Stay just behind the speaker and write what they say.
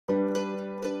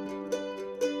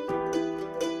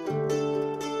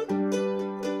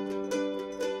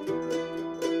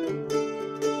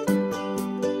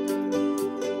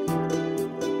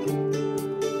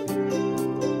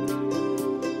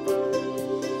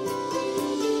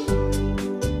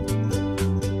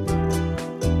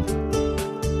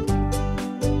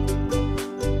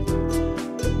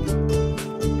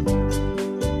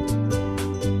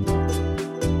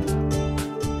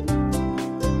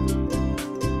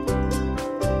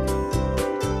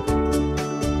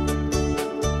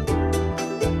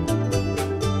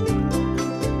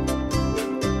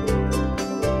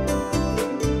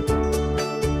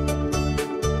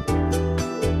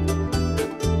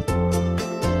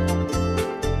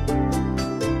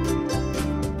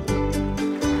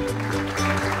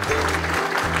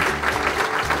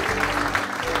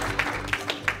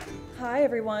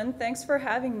everyone. Thanks for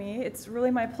having me. It's really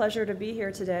my pleasure to be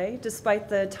here today. Despite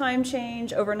the time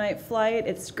change, overnight flight,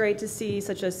 it's great to see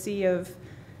such a sea of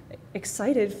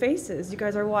excited faces. You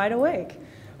guys are wide awake.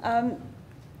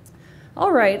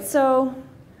 All right, so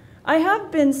I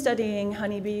have been studying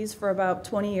honeybees for about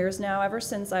 20 years now, ever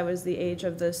since I was the age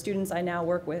of the students I now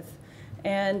work with.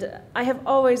 And I have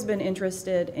always been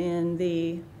interested in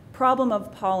the problem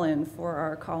of pollen for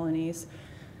our colonies.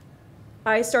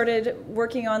 I started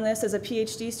working on this as a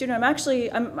PhD student.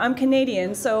 I'm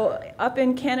Canadian, so up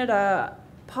in Canada,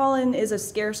 pollen is a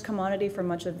scarce commodity for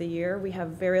much of the year. We have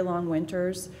very long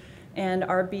winters, and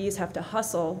our bees have to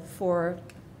hustle for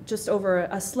just over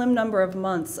a slim number of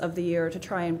months of the year to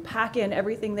try and pack in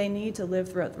everything they need to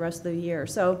live throughout the rest of the year.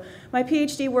 So my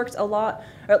PhD looked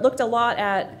a lot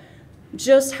at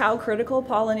just how critical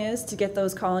pollen is to get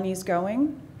those colonies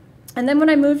going. And then when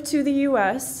I moved to the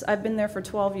US, I've been there for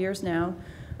 12 years now,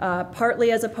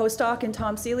 partly as a postdoc in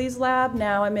Tom Seeley's lab.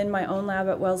 Now I'm in my own lab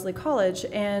at Wellesley College,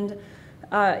 and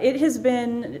it has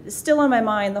been still on my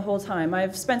mind the whole time.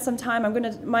 I've spent some time,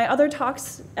 my other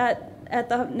talks at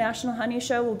the National Honey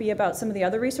Show will be about some of the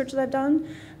other research that I've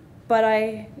done, but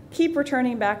I keep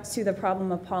returning back to the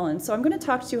problem of pollen. So I'm going to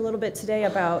talk to you a little bit today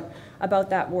about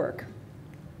that work.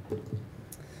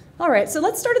 All right, so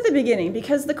let's start at the beginning,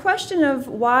 because the question of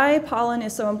why pollen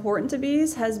is so important to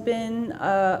bees has been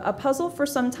a puzzle for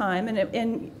some time.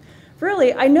 And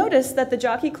really, I noticed that the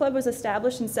Jockey Club was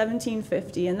established in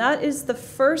 1750, and that is the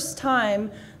first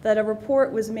time that a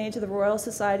report was made to the Royal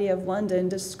Society of London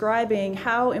describing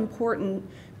how important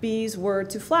bees were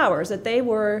to flowers, that they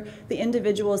were the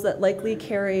individuals that likely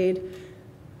carried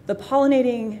the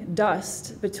pollinating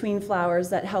dust between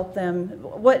flowers that helped them.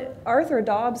 What Arthur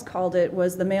Dobbs called it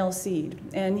was the male seed.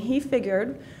 And he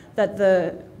figured that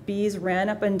the bees ran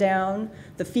up and down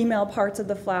the female parts of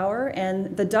the flower,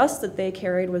 and the dust that they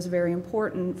carried was very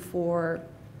important for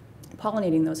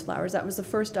pollinating those flowers. That was the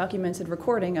first documented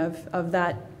recording of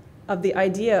the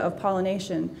idea of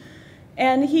pollination.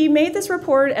 And he made this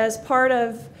report as part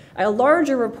of a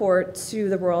larger report to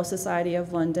the Royal Society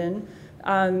of London.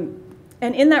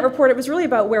 And in that report, it was really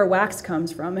about where wax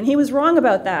comes from. And he was wrong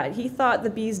about that. He thought the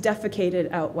bees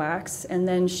defecated out wax and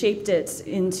then shaped it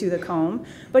into the comb.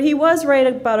 But he was right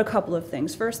about a couple of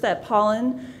things. First, that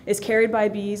pollen is carried by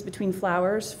bees between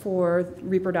flowers for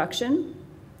reproduction.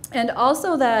 And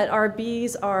also that our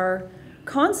bees are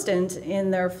constant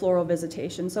in their floral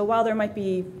visitation. So while there might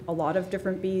be a lot of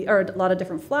different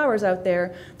flowers out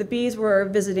there, the bees were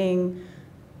visiting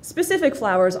specific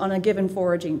flowers on a given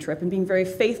foraging trip and being very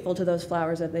faithful to those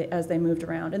flowers as they moved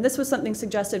around. And this was something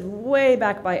suggested way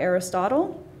back by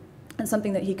Aristotle, and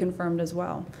something that he confirmed as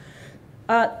well.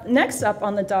 Next up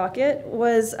on the docket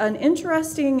was an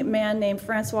interesting man named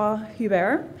Francois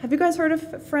Huber. Have you guys heard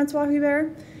of Francois Huber?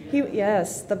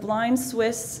 Yes, the blind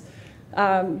Swiss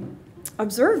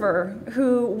observer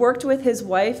who worked with his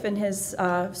wife and his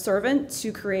servant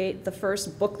to create the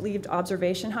first book-leaved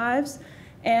observation hives.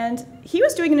 And he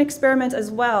was doing an experiment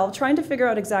as well, trying to figure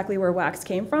out exactly where wax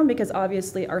came from, because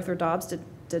obviously Arthur Dobbs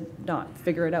did not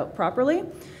figure it out properly.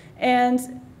 And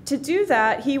to do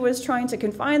that, he was trying to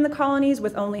confine the colonies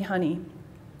with only honey.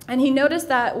 And he noticed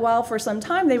that while for some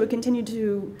time they would continue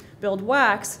to build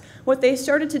wax, what they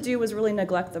started to do was really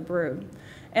neglect the brood.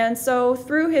 And so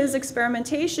through his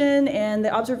experimentation and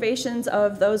the observations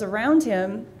of those around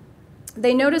him,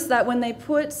 they noticed that when they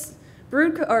put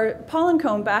brood or pollen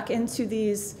comb back into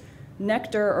these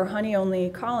nectar or honey-only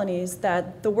colonies,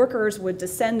 that the workers would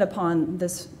descend upon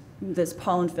this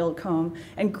pollen-filled comb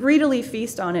and greedily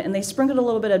feast on it, and they sprinkled a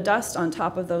little bit of dust on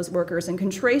top of those workers and can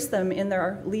trace them in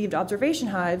their leaved observation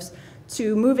hives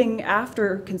to moving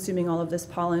after consuming all of this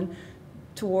pollen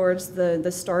towards the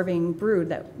starving brood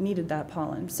that needed that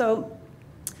pollen. So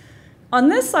on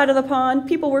this side of the pond,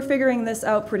 people were figuring this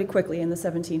out pretty quickly in the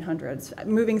 1700s,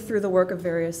 moving through the work of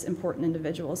various important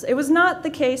individuals. It was not the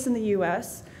case in the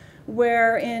US,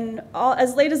 where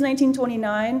as late as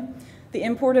 1929, the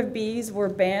import of bees were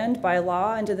banned by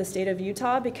law into the state of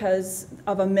Utah because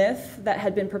of a myth that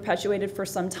had been perpetuated for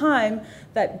some time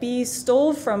that bees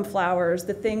stole from flowers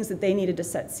the things that they needed to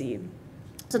set seed.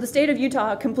 So the state of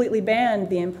Utah completely banned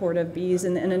the import of bees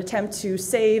in an attempt to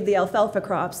save the alfalfa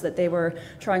crops that they were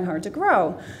trying hard to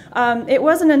grow. It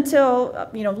wasn't until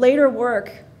later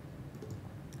work,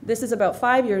 this is about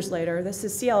 5 years later, this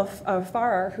is C.L.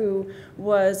 Farrar, who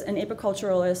was an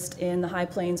apiculturalist in the high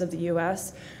plains of the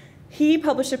US. He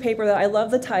published a paper that I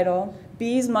love the title,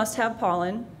 Bees Must Have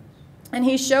Pollen, And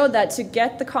he showed that to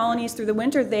get the colonies through the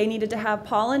winter, they needed to have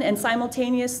pollen, and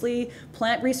simultaneously,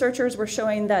 plant researchers were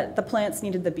showing that the plants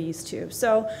needed the bees too.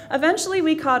 So eventually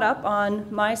we caught up on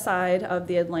my side of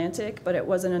the Atlantic, but it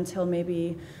wasn't until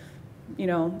maybe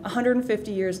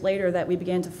 150 years later that we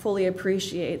began to fully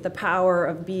appreciate the power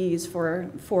of bees for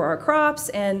our crops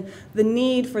and the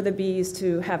need for the bees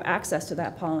to have access to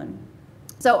that pollen.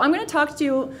 So I'm going to talk to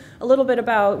you a little bit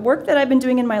about work that I've been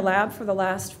doing in my lab for the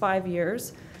last 5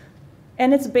 years.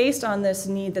 And it's based on this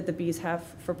need that the bees have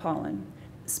for pollen.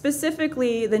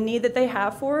 Specifically, the need that they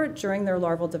have for it during their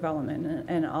larval development.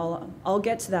 And I'll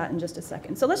get to that in just a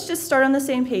second. So let's just start on the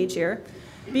same page here.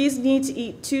 Bees need to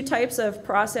eat 2 types of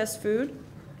processed food.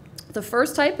 The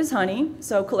first type is honey,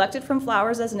 so collected from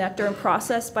flowers as nectar and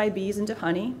processed by bees into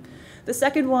honey. The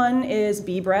second one is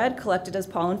bee bread, collected as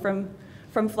pollen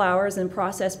from flowers and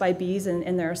processed by bees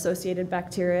and their associated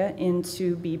bacteria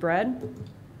into bee bread.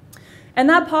 And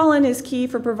that pollen is key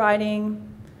for providing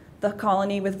the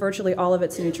colony with virtually all of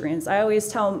its nutrients. I always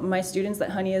tell my students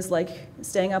that honey is like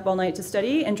staying up all night to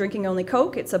study and drinking only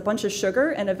Coke. It's a bunch of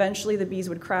sugar, and eventually the bees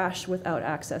would crash without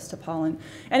access to pollen.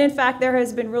 And in fact, there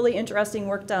has been really interesting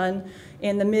work done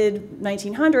in the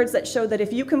mid-1900s that showed that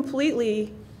if you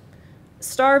completely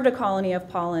starved a colony of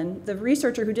pollen, the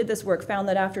researcher who did this work found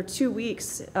that after 2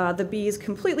 weeks, the bees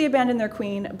completely abandoned their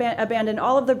queen, abandoned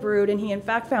all of the brood, and he in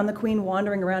fact found the queen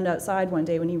wandering around outside one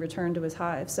day when he returned to his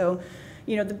hive. So,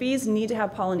 the bees need to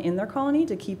have pollen in their colony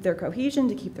to keep their cohesion,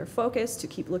 to keep their focus, to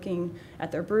keep looking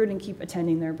at their brood and keep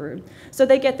attending their brood. So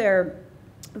they get their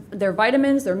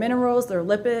vitamins, their minerals, their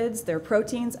lipids, their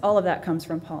proteins, all of that comes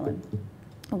from pollen.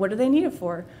 What do they need it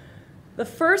for? The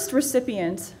first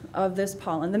recipient of this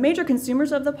pollen, the major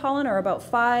consumers of the pollen are about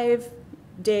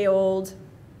 5-day-old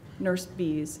nurse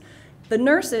bees. The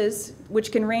nurses,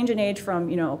 which can range in age from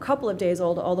a couple of days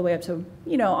old all the way up to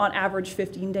on average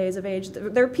 15 days of age,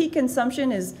 their peak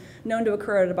consumption is known to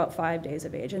occur at about 5 days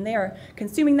of age. And they are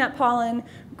consuming that pollen,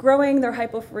 growing their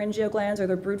hypopharyngeal glands or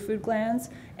their brood food glands,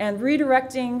 and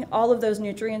redirecting all of those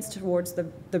nutrients towards the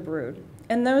brood.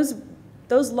 And those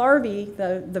larvae,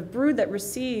 the brood that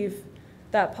receive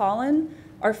that pollen,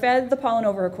 are fed the pollen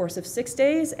over a course of 6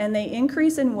 days, and they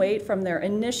increase in weight from their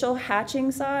initial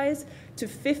hatching size to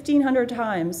 1,500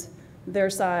 times their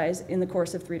size in the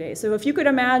course of 3 days. So if you could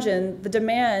imagine the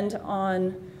demand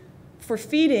for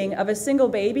feeding of a single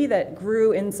baby that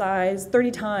grew in size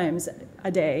 30 times a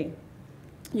day,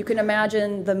 you can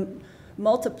imagine the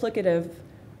multiplicative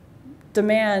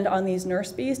demand on these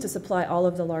nurse bees to supply all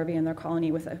of the larvae in their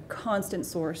colony with a constant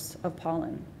source of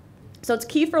pollen. So it's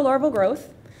key for larval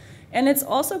growth, and it's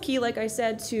also key, like I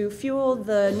said, to fuel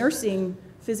the nursing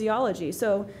physiology.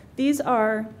 So these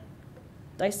are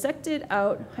dissected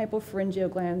out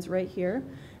hypopharyngeal glands right here,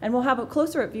 and we'll have a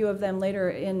closer view of them later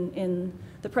in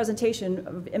the presentation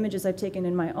of images I've taken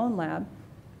in my own lab.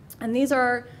 And these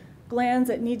are glands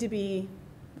that need to be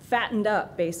fattened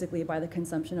up, basically, by the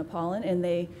consumption of pollen, and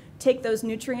they take those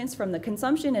nutrients from the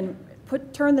consumption and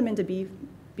turn them into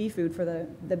bee food for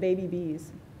the baby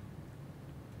bees.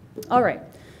 All right,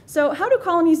 so how do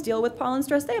colonies deal with pollen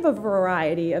stress? They have a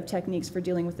variety of techniques for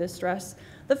dealing with this stress.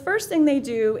 The first thing they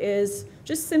do is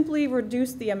just simply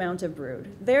reduce the amount of brood.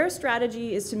 Their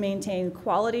strategy is to maintain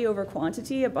quality over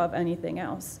quantity above anything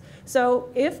else. So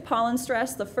if pollen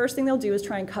stress, the first thing they'll do is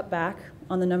try and cut back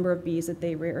on the number of bees that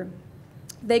they rear.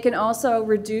 They can also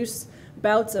reduce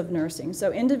bouts of nursing.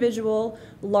 So individual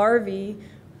larvae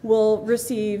will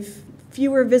receive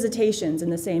fewer visitations in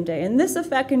the same day. And this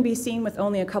effect can be seen with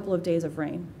only a couple of days of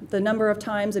rain. The number of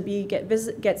times a bee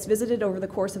gets visited over the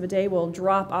course of a day will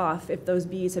drop off if those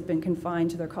bees have been confined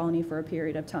to their colony for a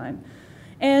period of time.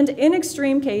 And in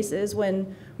extreme cases,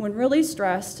 when really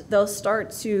stressed, they'll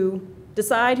start to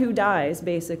decide who dies,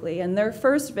 basically. And their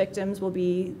first victims will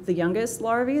be the youngest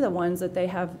larvae, the ones that they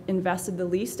have invested the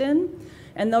least in.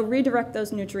 And they'll redirect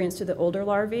those nutrients to the older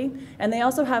larvae. And they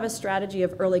also have a strategy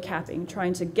of early capping,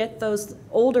 trying to get those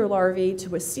older larvae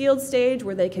to a sealed stage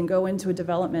where they can go into a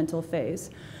developmental phase.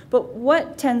 But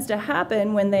what tends to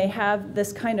happen when they have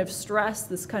this kind of stress,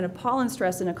 this kind of pollen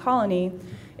stress in a colony,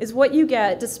 is what you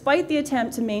get, despite the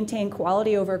attempt to maintain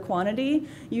quality over quantity,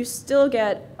 you still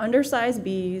get undersized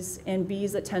bees and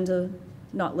bees that tend to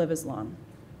not live as long.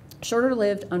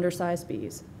 Shorter-lived, undersized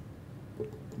bees.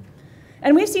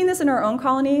 And we've seen this in our own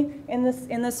colony. In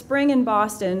the spring in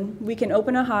Boston, we can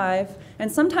open a hive,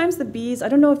 and sometimes the bees, I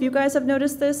don't know if you guys have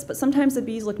noticed this, but sometimes the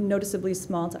bees look noticeably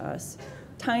small to us.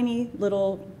 Tiny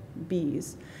little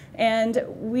bees. And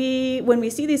when we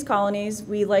see these colonies,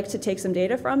 we like to take some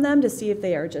data from them to see if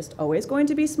they are just always going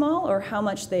to be small or how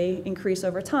much they increase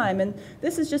over time. And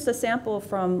this is just a sample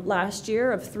from last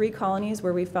year of 3 colonies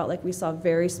where we felt like we saw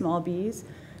very small bees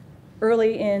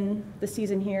early in the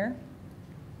season here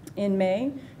in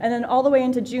May. And then all the way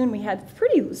into June, we had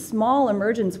pretty small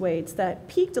emergence weights that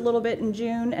peaked a little bit in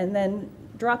June and then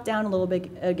dropped down a little bit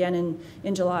again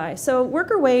in July. So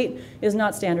worker weight is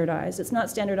not standardized. It's not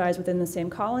standardized within the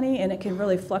same colony, and it can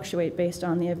really fluctuate based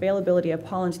on the availability of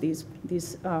pollen to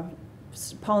these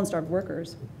pollen-starved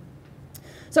workers.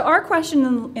 So our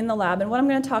question in the lab, and what I'm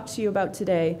going to talk to you about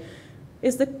today,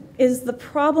 is the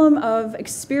problem of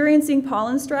experiencing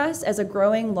pollen stress as a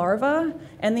growing larva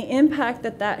and the impact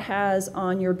that that has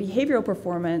on your behavioral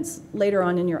performance later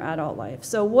on in your adult life.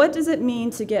 So what does it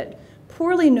mean to get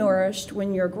poorly nourished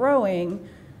when you're growing,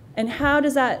 and how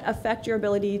does that affect your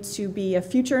ability to be a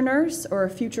future nurse or a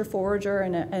future forager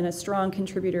and a strong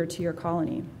contributor to your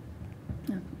colony?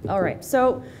 All right,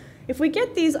 so if we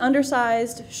get these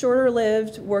undersized,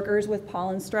 shorter-lived workers with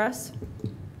pollen stress,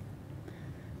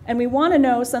 and we want to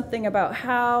know something about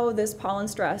how this pollen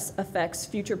stress affects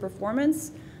future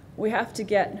performance, we have to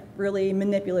get really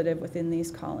manipulative within these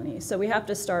colonies. So we have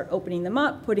to start opening them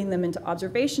up, putting them into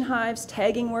observation hives,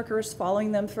 tagging workers,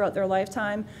 following them throughout their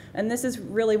lifetime. And this is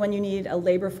really when you need a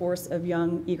labor force of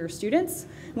young, eager students,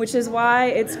 which is why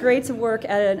it's great to work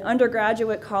at an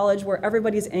undergraduate college where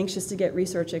everybody's anxious to get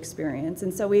research experience.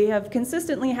 And so we have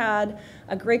consistently had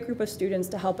a great group of students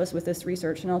to help us with this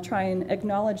research, and I'll try and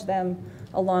acknowledge them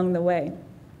along the way.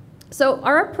 So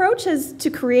our approach is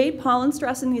to create pollen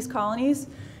stress in these colonies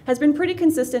has been pretty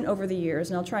consistent over the years,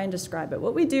 and I'll try and describe it.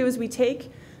 What we do is we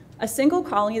take a single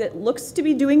colony that looks to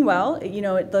be doing well. You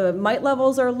know, the mite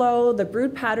levels are low, the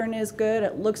brood pattern is good,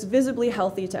 it looks visibly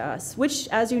healthy to us, which,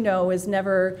 as you know, it's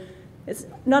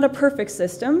not a perfect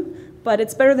system, but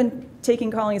it's better than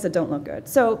taking colonies that don't look good.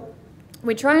 So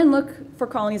we try and look for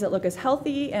colonies that look as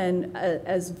healthy and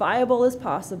as viable as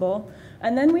possible,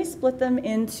 and then we split them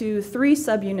into 3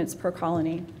 subunits per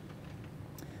colony.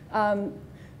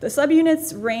 The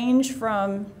subunits range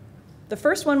from, the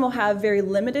first one will have very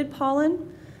limited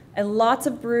pollen and lots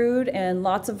of brood and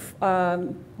lots of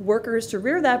workers to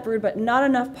rear that brood, but not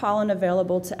enough pollen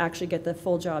available to actually get the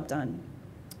full job done.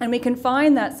 And we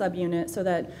confine that subunit so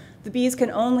that the bees can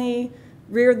only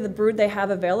rear the brood they have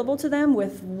available to them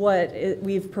with what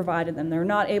we've provided them. They're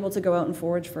not able to go out and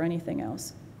forage for anything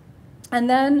else. And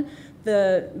then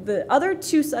the other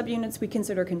 2 subunits we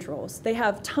consider controls. They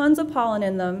have tons of pollen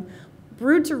in them,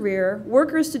 brood to rear,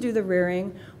 workers to do the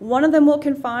rearing. One of them will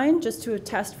confine just to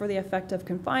test for the effect of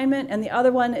confinement, and the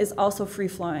other one is also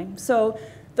free-flying. So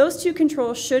those 2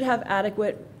 controls should have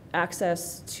adequate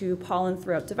access to pollen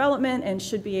throughout development and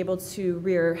should be able to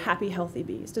rear happy, healthy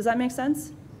bees. Does that make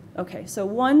sense? Okay, so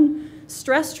 1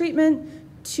 stress treatment,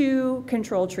 2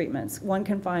 control treatments, 1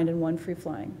 confined and 1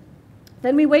 free-flying.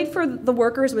 Then we wait for the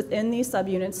workers within these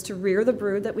subunits to rear the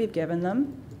brood that we've given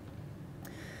them.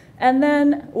 And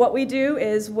then what we do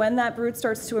is when that brood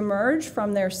starts to emerge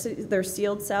from their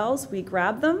sealed cells, we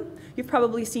grab them. You've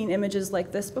probably seen images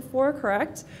like this before,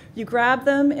 correct? You grab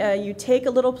them, you take a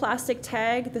little plastic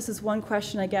tag. This is one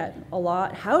question I get a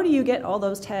lot. How do you get all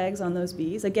those tags on those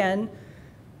bees? Again,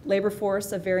 labor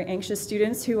force of very anxious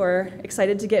students who are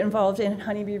excited to get involved in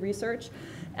honeybee research.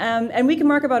 And we can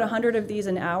mark about 100 of these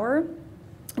an hour.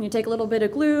 And you take a little bit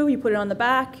of glue, you put it on the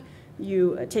back,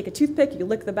 you take a toothpick, you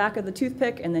lick the back of the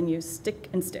toothpick, and then you stick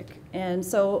and stick. And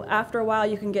so after a while,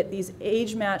 you can get these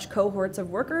age-matched cohorts of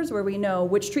workers where we know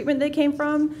which treatment they came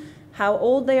from, how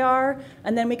old they are,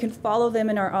 and then we can follow them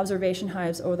in our observation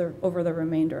hives over the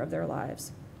remainder of their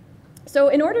lives. So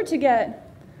in order to get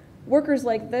workers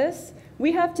like this,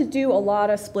 we have to do a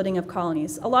lot of splitting of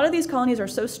colonies. A lot of these colonies are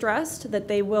so stressed that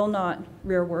they will not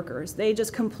rear workers. They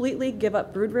just completely give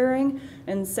up brood rearing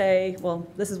and say, well,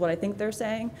 this is what I think they're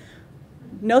saying.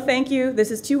 No, thank you. This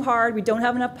is too hard. We don't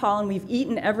have enough pollen. We've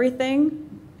eaten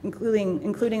everything,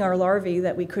 including our larvae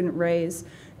that we couldn't raise,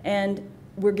 and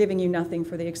we're giving you nothing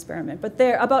for the experiment. But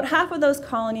about half of those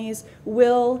colonies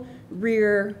will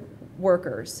rear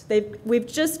workers. We've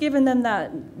just given them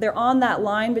that, they're on that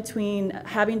line between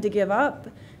having to give up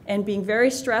and being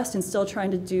very stressed and still trying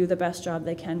to do the best job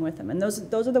they can with them. And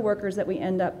those are the workers that we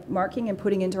end up marking and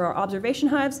putting into our observation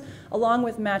hives, along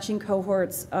with matching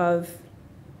cohorts of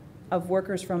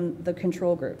workers from the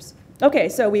control groups. Okay,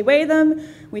 so we weigh them,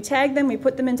 we tag them, we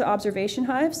put them into observation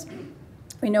hives.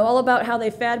 We know all about how they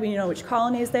fed, we know which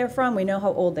colonies they're from, we know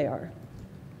how old they are.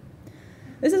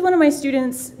 This is one of my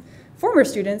students' former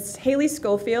students, Haley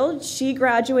Schofield, she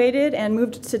graduated and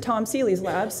moved to Tom Seeley's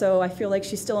lab, so I feel like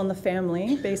she's still in the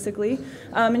family, basically.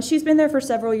 And she's been there for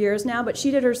several years now, but she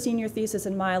did her senior thesis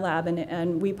in my lab,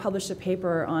 and we published a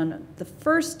paper on the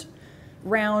first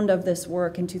round of this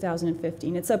work in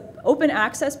 2015. It's an open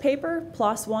access paper,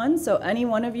 PLOS One, so any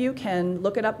one of you can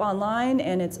look it up online,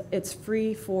 and it's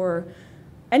free for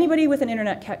anybody with an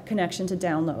internet connection to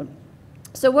download.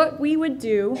 So what we would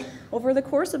do over the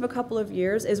course of a couple of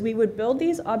years is we would build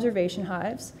these observation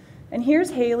hives. And here's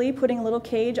Haley putting a little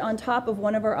cage on top of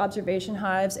one of our observation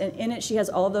hives, and in it she has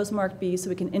all of those marked bees so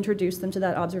we can introduce them to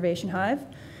that observation hive.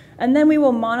 And then we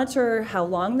will monitor how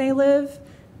long they live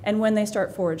and when they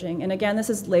start foraging. And again, this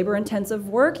is labor-intensive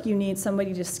work. You need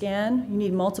somebody to scan. You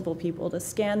need multiple people to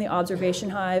scan the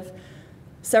observation hive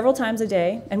several times a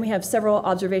day, and we have several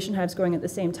observation hives going at the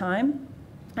same time.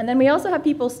 And then we also have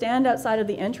people stand outside of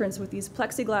the entrance with these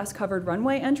plexiglass-covered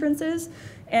runway entrances,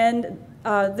 and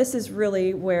this is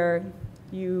really where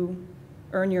you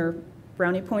earn your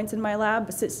brownie points in my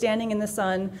lab, standing in the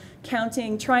sun,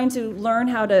 counting, trying to learn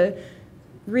how to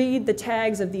read the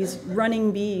tags of these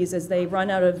running bees as they run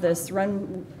out of this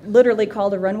literally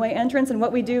called a runway entrance. And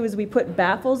what we do is we put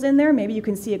baffles in there. Maybe you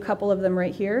can see a couple of them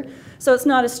right here. So it's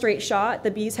not a straight shot. The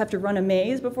bees have to run a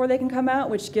maze before they can come out,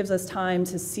 which gives us time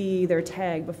to see their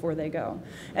tag before they go.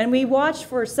 And we watch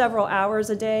for several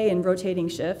hours a day in rotating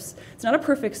shifts. It's not a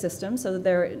perfect system, so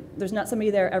there's not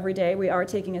somebody there every day. We are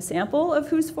taking a sample of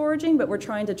who's foraging, but we're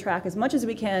trying to track as much as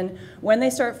we can when they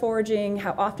start foraging,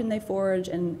 how often they forage,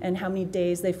 and how many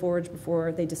days they forage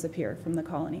before they disappear from the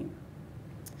colony.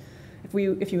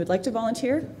 If you would like to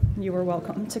volunteer, you are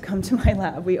welcome to come to my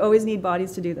lab. We always need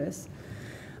bodies to do this.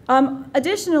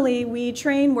 Additionally, we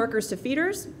train workers to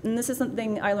feeders, and this is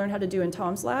something I learned how to do in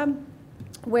Tom's lab,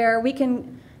 where we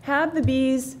can have the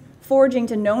bees foraging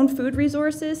to known food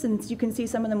resources, and you can see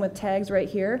some of them with tags right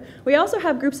here. We also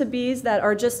have groups of bees that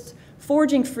are just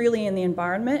foraging freely in the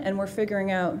environment, and we're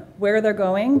figuring out where they're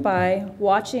going by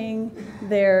watching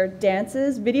their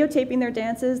dances, videotaping their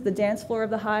dances, the dance floor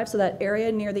of the hive, so that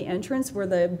area near the entrance where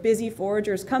the busy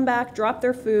foragers come back, drop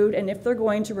their food, and if they're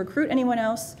going to recruit anyone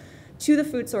else to the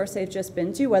food source they've just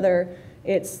been to, whether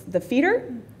it's the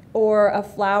feeder or a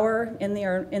flower in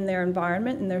their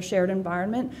environment, in their shared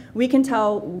environment, we can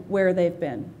tell where they've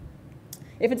been.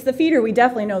 If it's the feeder, we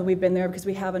definitely know that we've been there because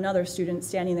we have another student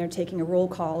standing there taking a roll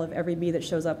call of every bee that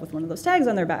shows up with one of those tags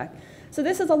on their back. So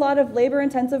this is a lot of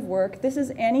labor-intensive work. This is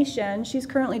Annie Shen. She's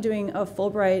currently doing a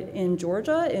Fulbright in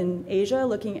Georgia, in Asia,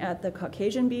 looking at the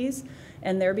Caucasian bees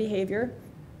and their behavior.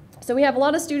 So we have a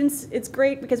lot of students. It's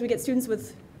great because we get students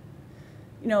with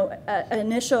an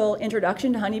initial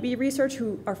introduction to honeybee research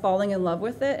who are falling in love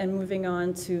with it and moving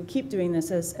on to keep doing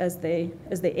this as they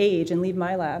age and leave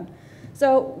my lab.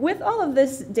 So with all of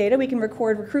this data, we can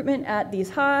record recruitment at these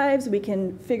hives, we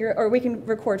can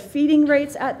record feeding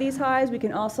rates at these hives, we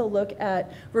can also look at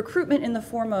recruitment in the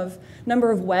form of number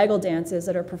of waggle dances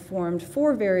that are performed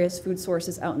for various food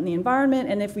sources out in the environment,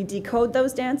 and if we decode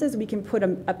those dances, we can put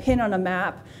a pin on a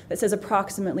map that says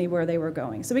approximately where they were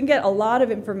going. So we can get a lot of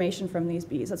information from these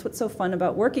bees. That's what's so fun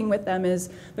about working with them, is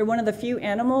they're one of the few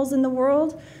animals in the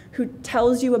world who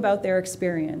tells you about their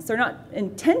experience. They're not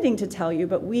intending to tell you,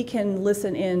 but we can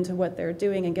listen in to what they're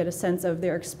doing and get a sense of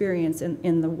their experience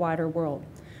in the wider world,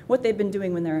 what they've been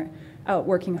doing when they're out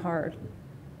working hard.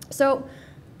 So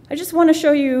I just want to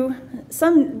show you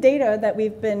some data that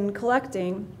we've been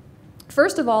collecting.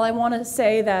 First of all, I want to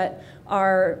say that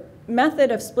our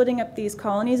method of splitting up these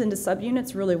colonies into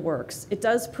subunits really works. It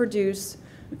does produce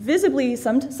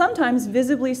sometimes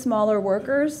visibly smaller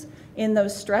workers in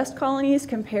those stressed colonies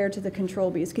compared to the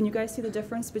control bees. Can you guys see the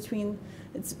difference between,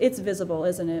 it's visible,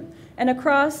 isn't it? And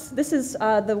across, this is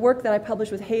the work that I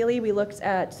published with Haley. We looked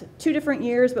at 2 different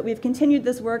years, but we've continued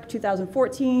this work,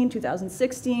 2014,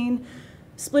 2016,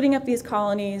 splitting up these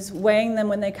colonies, weighing them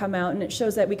when they come out, and it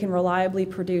shows that we can reliably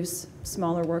produce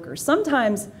smaller workers.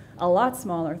 Sometimes a lot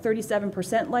smaller,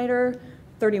 37% lighter,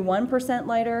 31%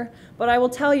 lighter, but I will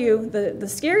tell you the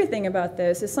scary thing about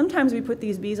this is sometimes we put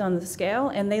these bees on the scale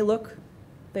and they look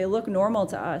normal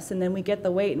to us, and then we get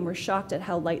the weight and we're shocked at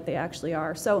how light they actually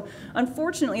are. So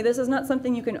unfortunately, this is not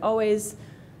something you can always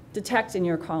detect in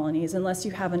your colonies unless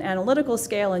you have an analytical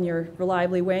scale and you're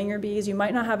reliably weighing your bees. You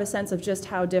might not have a sense of just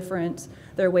how different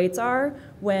their weights are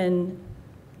when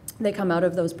they come out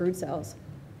of those brood cells.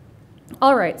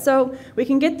 All right, so we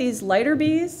can get these lighter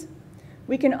bees.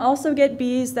 We can also get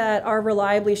bees that are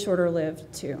reliably shorter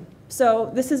lived too.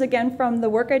 So this is again from the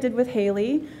work I did with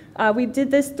Haley. We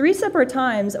did this 3 separate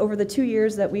times over the 2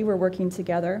 years that we were working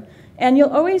together. And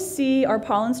you'll always see our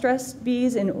pollen stressed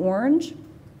bees in orange.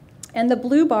 And the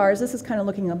blue bars, this is kind of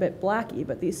looking a bit blacky,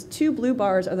 but these two blue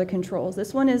bars are the controls.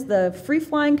 This one is the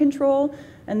free-flying control,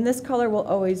 and this color will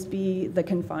always be the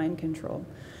confined control.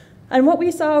 And what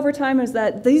we saw over time is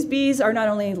that these bees are not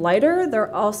only lighter,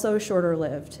 they're also shorter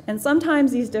lived. And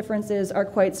sometimes these differences are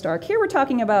quite stark. Here we're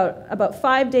talking about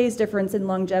 5 days difference in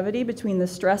longevity between the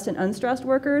stressed and unstressed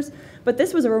workers, but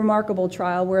this was a remarkable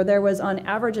trial where there was on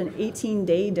average an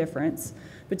 18-day difference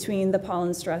between the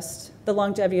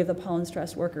longevity of the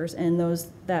pollen-stressed workers and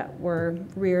those that were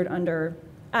reared under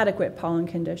adequate pollen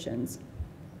conditions.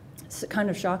 It's kind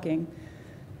of shocking.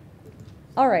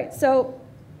 All right, so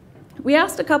we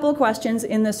asked a couple of questions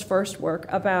in this first work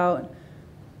about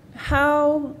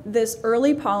how this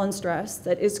early pollen stress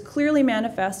that is clearly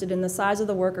manifested in the size of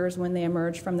the workers when they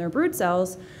emerge from their brood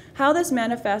cells, how this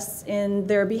manifests in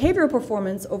their behavioral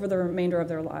performance over the remainder of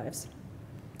their lives.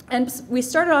 And we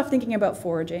started off thinking about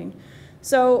foraging.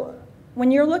 So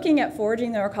when you're looking at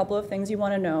foraging, there are a couple of things you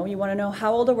want to know. You want to know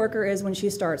how old a worker is when she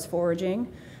starts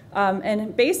foraging,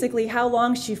 and basically how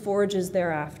long she forages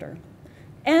thereafter,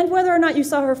 and whether or not you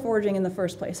saw her foraging in the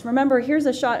first place. Remember, here's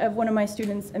a shot of one of my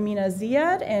students, Amina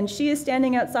Ziad, and she is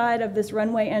standing outside of this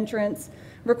runway entrance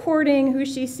recording who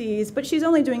she sees, but she's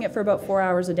only doing it for about 4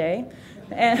 hours a day.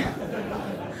 And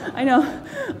I know,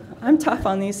 I'm tough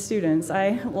on these students.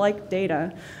 I like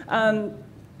data.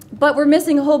 But we're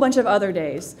missing a whole bunch of other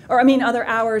days, other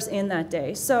hours in that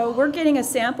day. So we're getting a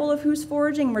sample of who's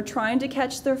foraging. We're trying to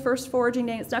catch their first foraging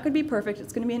day. It's not going to be perfect.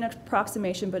 It's going to be an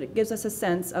approximation, but it gives us a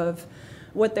sense of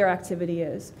what their activity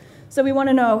is. So we want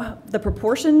to know the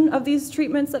proportion of these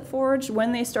treatments that foraged,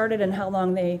 when they started, and how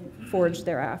long they foraged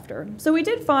thereafter. So we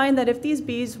did find that if these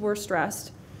bees were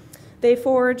stressed,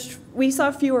 we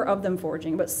saw fewer of them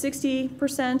foraging. About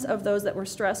 60% of those that were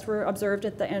stressed were observed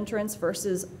at the entrance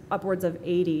versus upwards of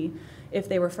 80 if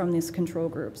they were from these control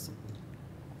groups.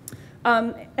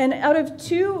 And out of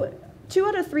two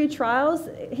out of 3 trials,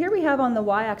 here we have on the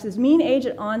y-axis mean age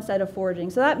at onset of foraging.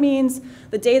 So that means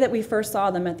the day that we first saw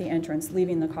them at the entrance,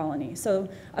 leaving the colony. So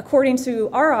according to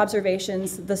our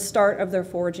observations, the start of their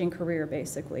foraging career,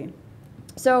 basically.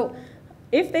 So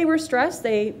if they were stressed,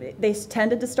 they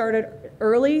tended to start it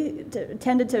early,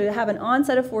 tended to have an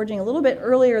onset of foraging a little bit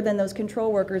earlier than those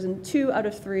control workers in 2 out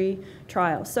of 3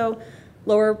 trials. So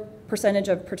lower percentage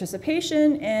of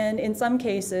participation, and in some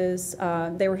cases,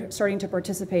 they were starting to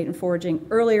participate in foraging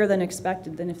earlier than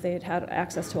expected than if they had had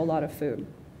access to a lot of food.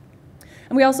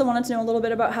 And we also wanted to know a little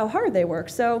bit about how hard they work.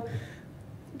 So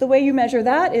the way you measure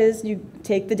that is you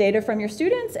take the data from your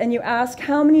students and you ask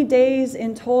how many days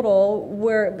in total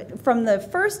were from the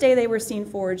first day they were seen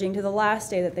foraging to the last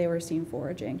day that they were seen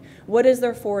foraging. What is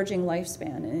their foraging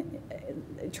lifespan?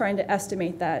 And trying to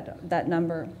estimate that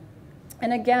number.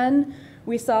 And again,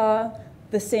 we saw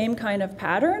the same kind of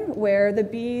pattern where the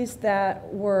bees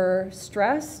that were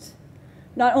stressed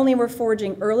not only were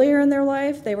foraging earlier in their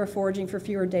life, they were foraging for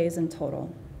fewer days in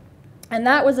total. And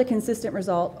that was a consistent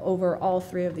result over all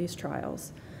 3 of these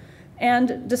trials.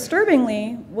 And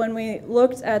disturbingly, when we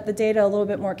looked at the data a little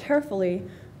bit more carefully,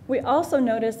 we also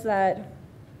noticed that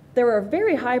there were a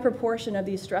very high proportion of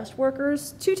these stressed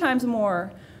workers, 2 times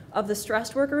more of the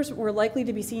stressed workers were likely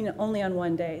to be seen only on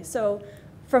 1 day. So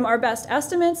from our best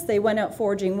estimates, they went out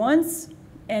foraging once,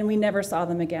 and we never saw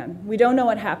them again. We don't know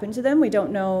what happened to them. We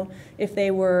don't know if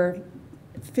they were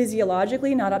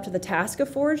physiologically not up to the task of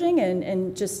foraging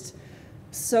and just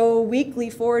so weakly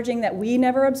foraging that we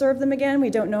never observed them again. We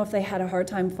don't know if they had a hard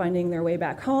time finding their way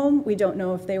back home. We don't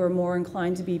know if they were more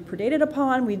inclined to be predated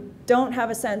upon. We don't have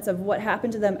a sense of what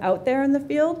happened to them out there in the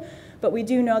field, but we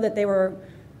do know that they were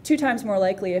 2 times more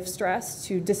likely, if stressed,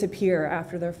 to disappear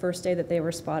after their first day that they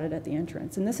were spotted at the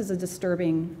entrance. And this is a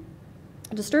disturbing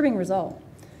result.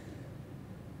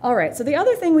 All right, so the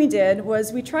other thing we did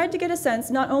was we tried to get a sense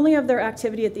not only of their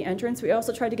activity at the entrance, we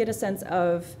also tried to get a sense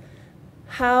of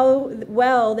how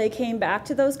well they came back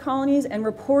to those colonies and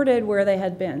reported where they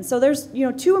had been. So there's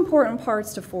 2 important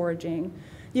parts to foraging.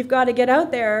 You've got to get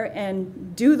out there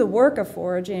and do the work of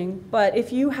foraging, but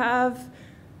if you have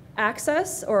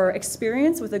access or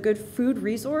experience with a good food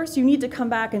resource, you need to come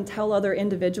back and tell other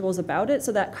individuals about it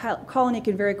so that colony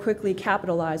can very quickly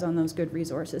capitalize on those good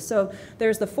resources. So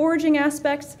there's the foraging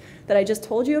aspect that I just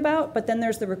told you about, but then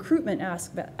there's the recruitment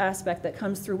aspect that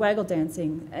comes through waggle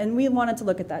dancing, and we wanted to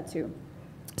look at that too.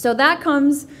 So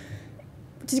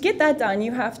to get that done,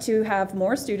 you have to have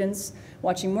more students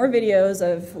watching more videos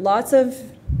of lots of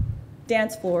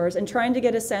dance floors and trying to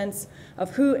get a sense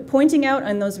of pointing out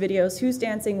on those videos who's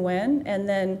dancing when, and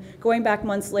then going back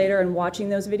months later and watching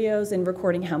those videos and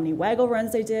recording how many waggle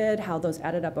runs they did, how those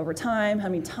added up over time, how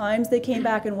many times they came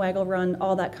back and waggle run,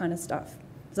 all that kind of stuff.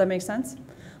 Does that make sense?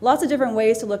 lots of different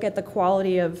ways to look at the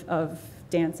quality of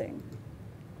dancing.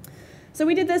 So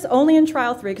we did this only in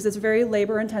trial 3 because it's very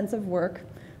labor-intensive work,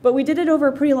 but we did it over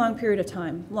a pretty long period of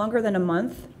time, longer than a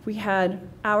month. We had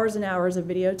hours and hours of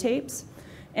videotapes,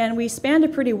 and we spanned a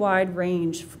pretty wide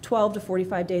range, 12 to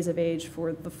 45 days of age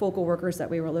for the focal workers that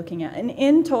we were looking at. And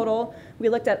in total, we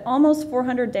looked at almost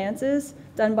 400 dances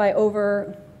done by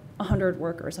over 100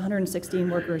 workers, 116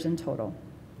 workers in total.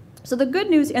 So the good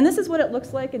news, and this is what it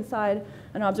looks like inside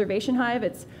an observation hive.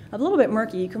 It's a little bit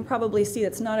murky. You can probably see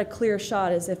it's not a clear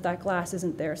shot as if that glass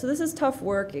isn't there. So this is tough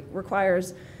work. It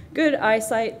requires good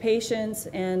eyesight, patience,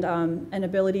 and an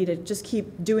ability to just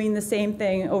keep doing the same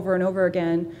thing over and over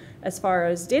again as far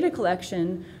as data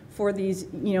collection for these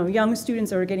young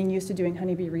students that are getting used to doing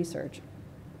honeybee research.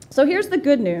 So here's the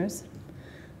good news.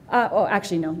 Oh,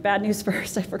 actually, no, bad news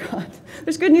first, I forgot.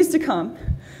 There's good news to come.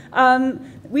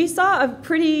 We saw a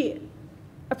pretty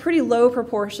low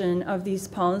proportion of these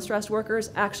pollen-stressed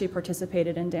workers actually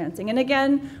participated in dancing. And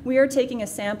again, we are taking a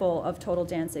sample of total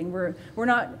dancing. We're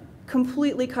not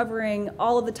completely covering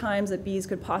all of the times that bees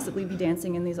could possibly be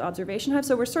dancing in these observation hives,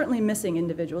 so we're certainly missing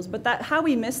individuals, but how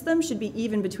we miss them should be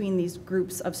even between these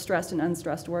groups of stressed and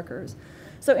unstressed workers.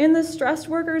 So in the stressed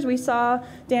workers, we saw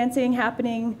dancing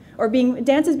happening, or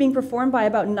dances being performed by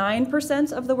about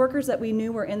 9% of the workers that we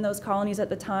knew were in those colonies at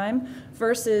the time,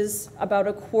 versus about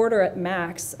a quarter at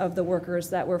max of the workers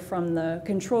that were from the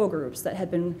control groups that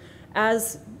had been,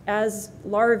 as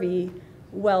larvae,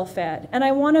 well fed. And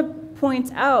I want to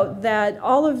point out that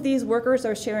all of these workers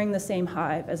are sharing the same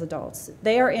hive as adults.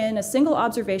 They are in a single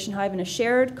observation hive in a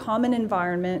shared common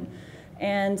environment,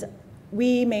 and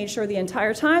we made sure the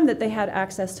entire time that they had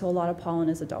access to a lot of pollen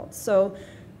as adults. So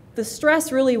the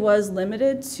stress really was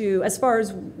limited to, as far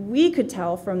as we could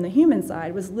tell from the human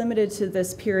side, was limited to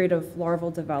this period of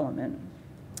larval development.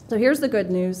 So here's the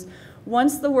good news.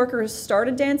 Once the workers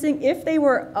started dancing, if they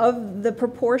were of the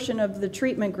proportion of the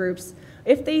treatment groups,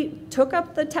 if they took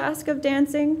up the task of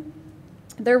dancing,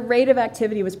 their rate of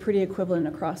activity was pretty equivalent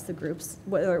across the groups,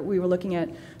 whether we were looking at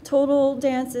total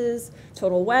dances,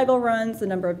 total waggle runs, the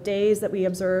number of days that we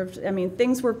observed. I mean,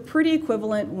 things were pretty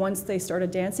equivalent once they started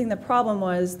dancing. The problem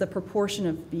was the proportion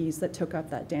of bees that took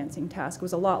up that dancing task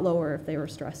was a lot lower if they were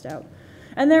stressed out.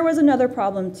 And there was another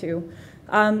problem too.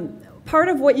 Part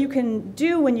of what you can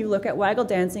do when you look at waggle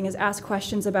dancing is ask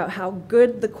questions about how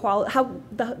good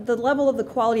the level of the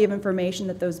quality of information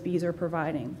that those bees are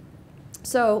providing.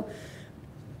 So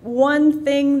one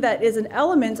thing that is an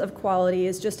element of quality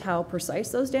is just how precise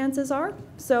those dances are.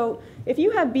 So if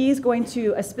you have bees going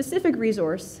to a specific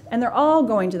resource and they're all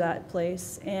going to that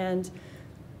place and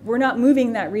we're not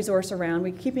moving that resource around,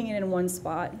 we're keeping it in one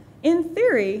spot, in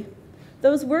theory,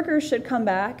 those workers should come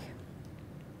back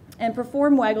and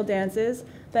perform waggle dances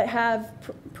that have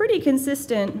pretty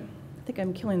consistent, I think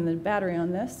I'm killing the battery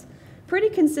on this, pretty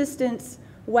consistent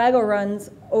waggle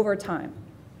runs over time.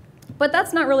 But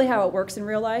that's not really how it works in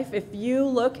real life. If you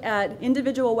look at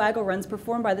individual waggle runs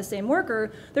performed by the same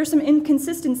worker, there's some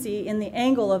inconsistency in the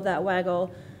angle of that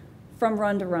waggle from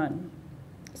run to run.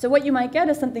 So what you might get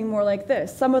is something more like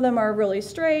this. Some of them are really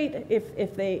straight,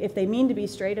 if they mean to be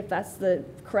straight, if that's the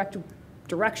correct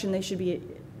direction they should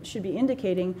be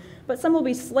indicating, but some will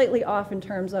be slightly off in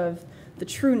terms of the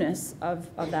trueness of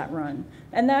that run.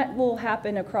 And that will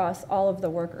happen across all of the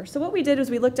workers. So what we did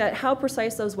is we looked at how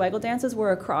precise those waggle dances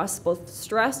were across both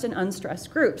stressed and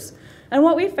unstressed groups. And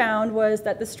what we found was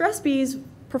that the stressed bees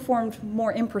performed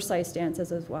more imprecise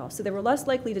dances as well. So they were less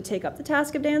likely to take up the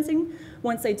task of dancing.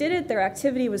 Once they did it, their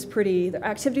activity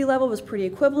level was pretty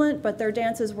equivalent, but their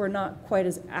dances were not quite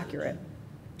as accurate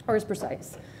or as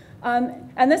precise.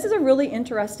 And this is a really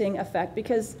interesting effect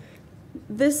because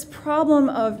this problem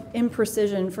of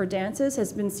imprecision for dances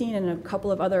has been seen in a couple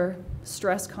of other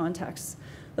stress contexts.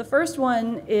 The first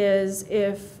one is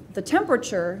if the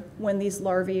temperature, when these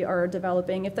larvae are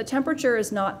developing, if the temperature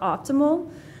is not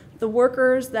optimal, the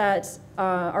workers that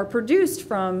are produced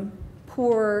from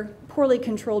poorly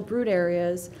controlled brood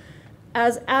areas,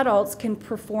 as adults can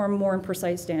perform more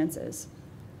imprecise dances.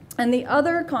 And the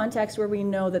other context where we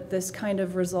know that this kind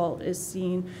of result is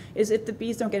seen is if the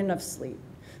bees don't get enough sleep.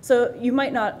 So you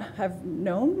might not have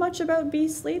known much about bee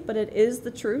sleep, but it is the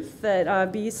truth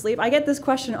that bees sleep. I get this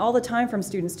question all the time from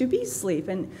students, do bees sleep?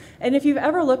 And if you've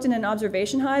ever looked in an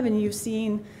observation hive and you've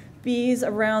seen bees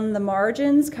around the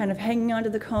margins kind of hanging onto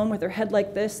the comb with their head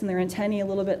like this and their antennae a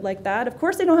little bit like that, of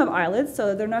course they don't have eyelids,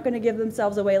 so they're not going to give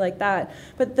themselves away like that,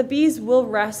 but the bees will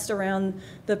rest around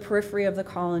the periphery of the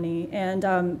colony.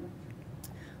 And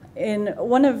in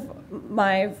one of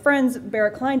my friends,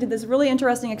 Barrett Klein, did this really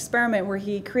interesting experiment where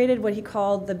he created what he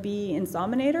called the bee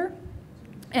insomnator.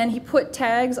 And he put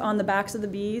tags on the backs of the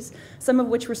bees, some of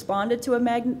which responded to a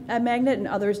magnet and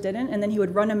others didn't. And then he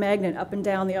would run a magnet up and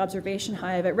down the observation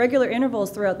hive at regular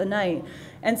intervals throughout the night.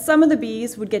 And some of the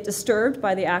bees would get disturbed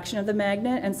by the action of the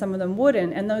magnet and some of them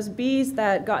wouldn't. And those bees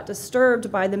that got disturbed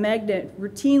by the magnet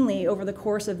routinely over the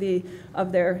course of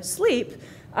their sleep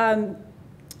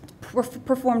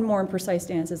performed more imprecise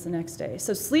dances the next day.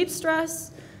 So sleep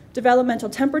stress, developmental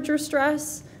temperature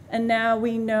stress, and now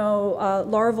we know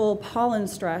larval pollen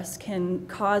stress can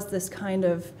cause this kind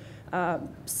of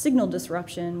signal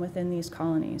disruption within these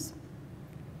colonies.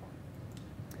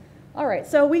 All right,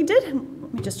 so we did,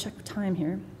 let me just check the time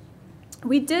here.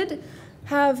 We did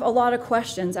have a lot of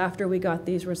questions after we got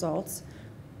these results.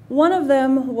 One of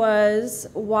them was,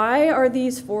 why are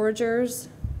these foragers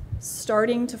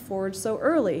starting to forage so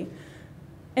early?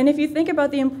 And if you think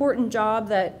about the important job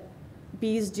that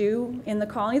bees do in the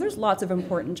colony, there's lots of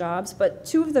important jobs, but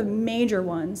two of the major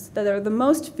ones that are the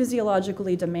most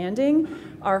physiologically demanding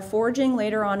are foraging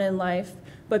later on in life,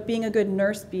 but being a good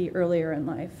nurse bee earlier in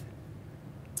life.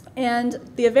 And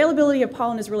the availability of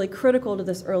pollen is really critical to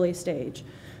this early stage.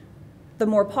 The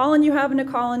more pollen you have in a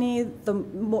colony,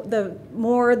 the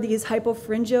more these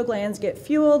hypopharyngeal glands get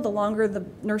fueled, the longer the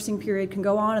nursing period can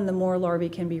go on, and the more larvae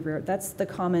can be reared. That's the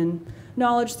common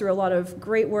knowledge through a lot of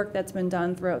great work that's been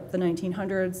done throughout the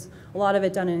 1900s, a lot of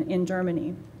it done in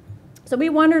Germany. So we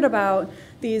wondered about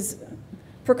these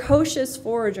precocious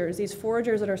foragers, these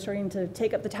foragers that are starting to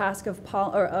take up the task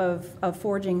of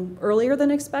foraging earlier than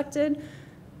expected,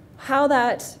 how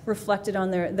that reflected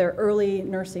on their early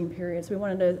nursing periods. We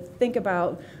wanted to think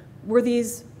about, were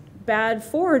these bad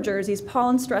foragers, these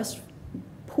pollen-stressed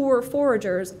poor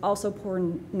foragers, also poor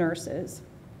nurses?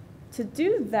 To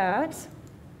do that,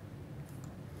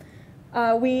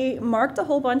 we marked a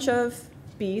whole bunch of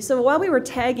bees. So while we were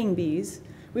tagging bees,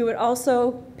 we would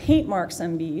also paint mark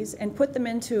some bees and put them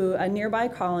into a nearby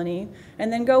colony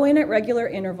and then go in at regular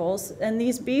intervals. And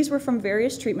these bees were from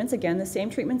various treatments, again, the same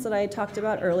treatments that I had talked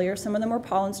about earlier. Some of them were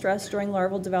pollen stressed during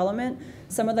larval development.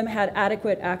 Some of them had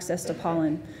adequate access to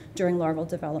pollen during larval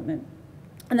development.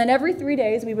 And then every 3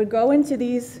 days, we would go into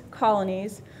these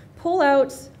colonies, pull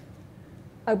out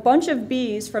a bunch of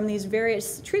bees from these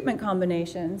various treatment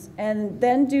combinations, and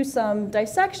then do some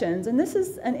dissections. And this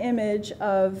is an image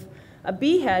of a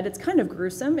bee head. It's kind of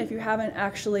gruesome if you haven't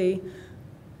actually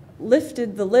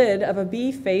lifted the lid of a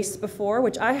bee face before,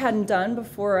 which I hadn't done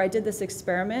before I did this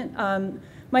experiment.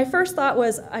 My first thought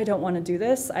was, I don't want to do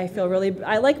this. I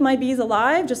like my bees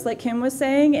alive, just like Kim was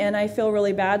saying, and I feel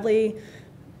really badly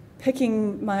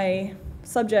picking my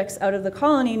subjects out of the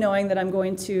colony knowing that I'm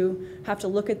going to have to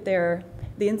look at the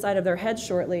inside of their head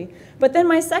shortly. But then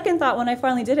my second thought when I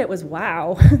finally did it was,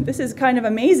 wow, this is kind of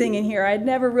amazing in here. I'd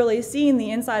never really seen the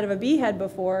inside of a bee head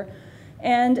before.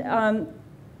 And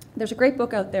there's a great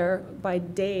book out there by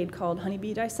Dade called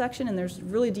Honeybee Dissection, and there's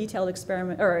really detailed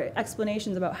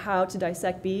explanations about how to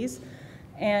dissect bees.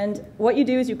 And what you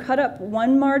do is you cut up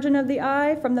one margin of the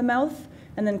eye from the mouth,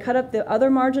 and then cut up the other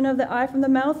margin of the eye from the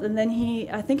mouth, and then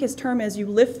I think his term is you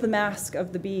lift the mask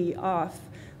of the bee off,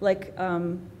 like,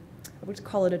 I would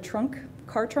call it a trunk,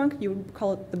 car trunk. You would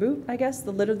call it the boot, I guess,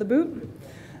 the lid of the boot.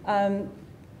 And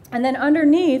then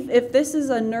underneath, if this is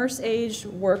a nurse-age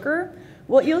worker,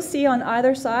 what you'll see on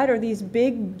either side are these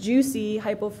big, juicy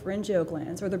hypopharyngeal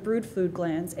glands, or the brood food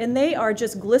glands, and they are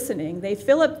just glistening. They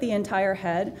fill up the entire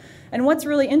head. And what's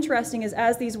really interesting is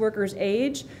as these workers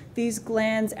age, these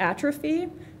glands atrophy,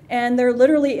 and there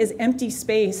literally is empty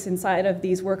space inside of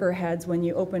these worker heads when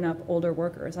you open up older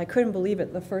workers. I couldn't believe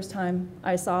it the first time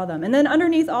I saw them. And then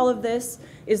underneath all of this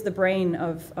is the brain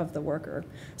of the worker.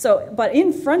 So, but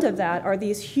in front of that are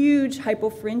these huge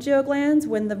hypopharyngeal glands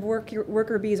when the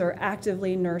worker bees are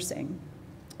actively nursing.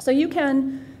 So you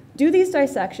can do these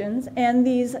dissections, and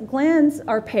these glands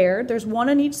are paired. There's one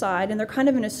on each side, and they're kind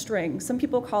of in a string. Some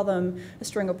people call them a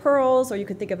string of pearls, or you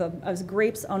could think of them as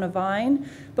grapes on a vine.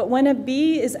 But when a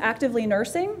bee is actively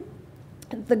nursing,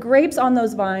 the grapes on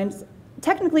those vines,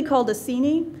 technically called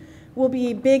acini, will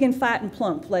be big and fat and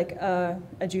plump, like a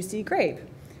juicy grape.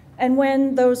 And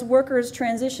when those workers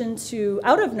transition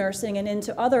out of nursing and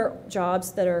into other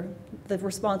jobs that are the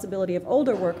responsibility of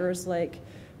older workers, like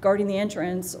guarding the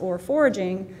entrance or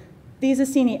foraging, these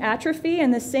acini atrophy,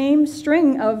 and the same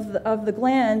string of the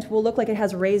gland will look like it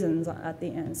has raisins at the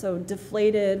end, so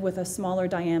deflated with a smaller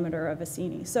diameter of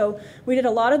acini. So we did a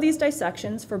lot of these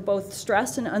dissections for both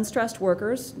stressed and unstressed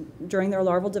workers during their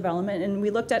larval development, and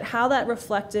we looked at how that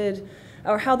reflected,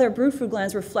 or how their brood food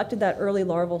glands reflected that early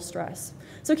larval stress.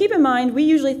 So keep in mind, we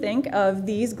usually think of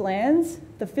these glands,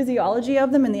 the physiology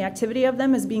of them and the activity of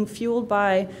them, as being fueled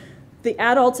by the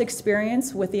adult's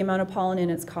experience with the amount of pollen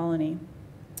in its colony.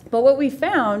 But what we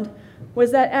found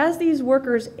was that as these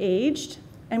workers aged,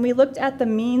 and we looked at the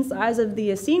mean size of the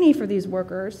acini for these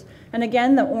workers, and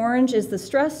again, the orange is the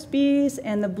stressed bees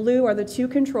and the blue are the two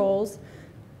controls.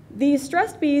 These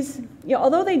stressed bees,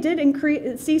 although they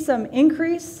did see some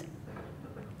increase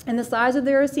in the size of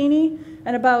their acini,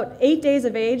 and about 8 days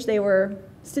of age, they were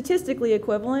statistically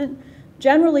equivalent.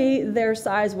 Generally, their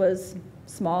size was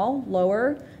small,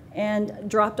 lower, and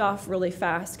dropped off really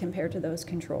fast compared to those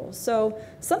controls. So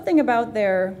something about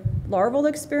their larval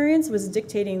experience was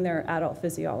dictating their adult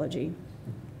physiology.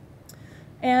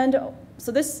 And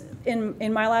so this,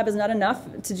 in my lab, is not enough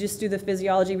to just do the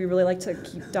physiology. We really like to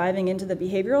keep diving into the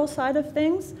behavioral side of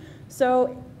things.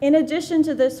 So in addition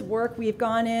to this work, we've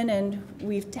gone in and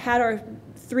we've had our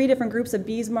 3 different groups of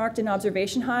bees marked in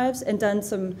observation hives and done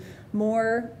some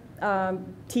more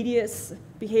tedious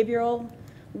behavioral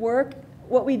work.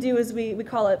 What we do is we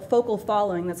call it focal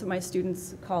following. That's what my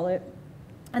students call it.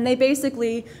 And they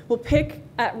basically will pick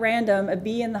at random a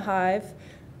bee in the hive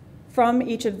from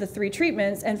each of the 3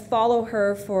 treatments and follow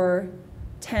her for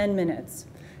 10 minutes.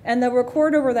 And they'll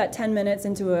record over that 10 minutes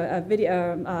into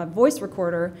a voice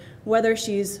recorder, whether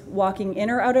she's walking in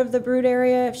or out of the brood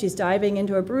area, if she's diving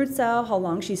into a brood cell, how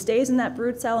long she stays in that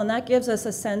brood cell, and that gives us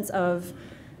a sense of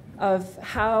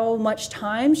how much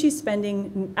time she's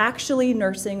spending actually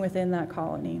nursing within that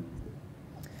colony.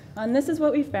 And this is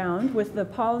what we found with the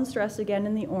pollen stress again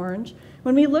in the orange.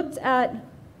 When we looked at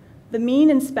the mean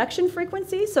inspection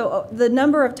frequency, so the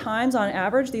number of times on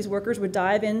average these workers would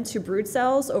dive into brood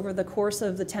cells over the course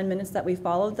of the 10 minutes that we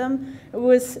followed them, it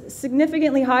was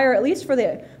significantly higher, at least for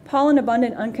the pollen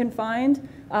abundant unconfined.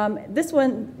 This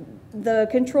one, the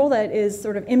control that is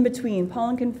sort of in between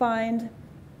pollen confined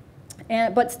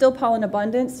but still pollen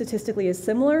abundant statistically is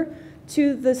similar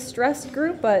to the stressed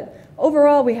group, but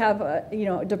overall we have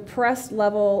a depressed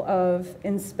level of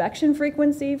inspection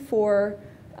frequency for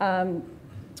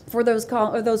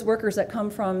those workers that come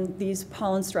from these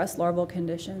pollen stress larval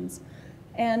conditions.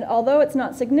 And although it's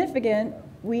not significant,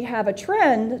 we have a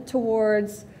trend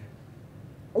towards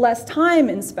less time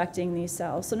inspecting these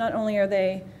cells. So not only are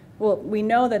they, well, we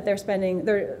know that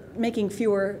they're making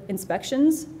fewer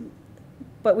inspections,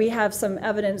 but we have some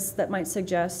evidence that might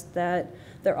suggest that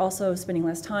they're also spending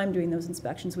less time doing those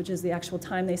inspections, which is the actual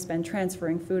time they spend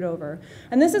transferring food over.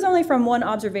 And this is only from one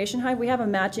observation hive. We have a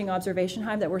matching observation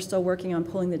hive that we're still working on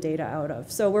pulling the data out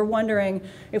of. So we're wondering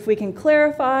if we can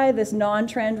clarify this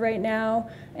non-trend right now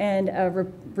and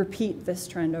repeat this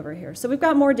trend over here. So we've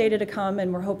got more data to come,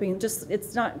 and we're hoping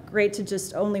it's not great to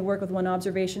just only work with one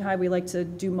observation hive. We like to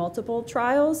do multiple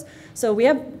trials. So we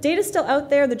have data still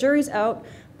out there, the jury's out,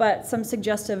 but some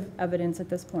suggestive evidence at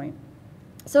this point.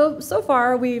 So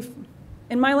far,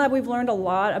 in my lab, we've learned a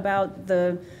lot about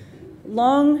the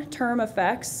long-term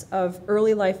effects of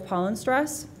early life pollen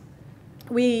stress.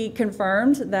 We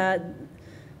confirmed that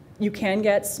you can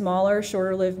get smaller,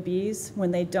 shorter-lived bees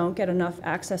when they don't get enough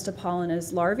access to pollen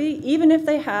as larvae, even if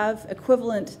they have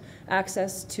equivalent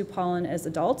access to pollen as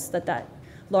adults, that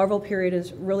larval period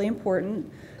is really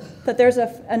important. That there's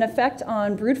an effect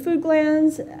on brood food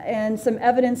glands and some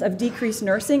evidence of decreased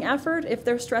nursing effort if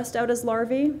they're stressed out as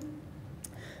larvae.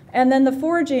 And then the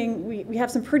foraging, we have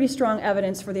some pretty strong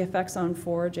evidence for the effects on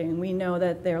foraging. We know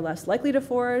that they're less likely to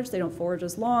forage, they don't forage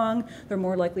as long, they're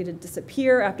more likely to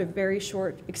disappear after very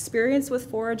short experience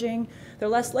with foraging, they're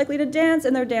less likely to dance,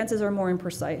 and their dances are more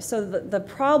imprecise. So the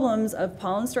problems of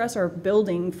pollen stress are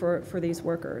building for these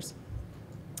workers.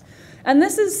 And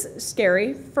this is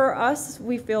scary for us.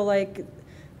 We feel like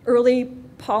early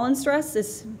pollen stress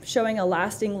is showing a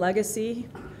lasting legacy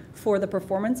for the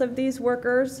performance of these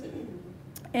workers.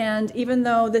 And even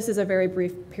though this is a very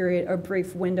brief period, a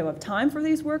brief window of time for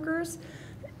these workers,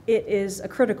 it is a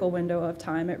critical window of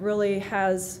time. It really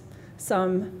has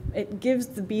it gives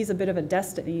the bees a bit of a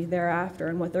destiny thereafter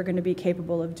and what they're going to be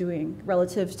capable of doing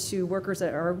relative to workers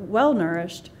that are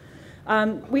well-nourished.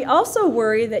 We also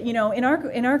worry that,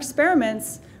 in our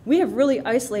experiments, we have really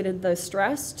isolated the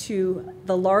stress to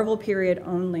the larval period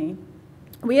only.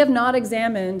 We have not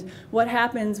examined what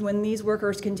happens when these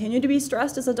workers continue to be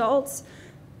stressed as adults,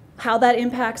 how that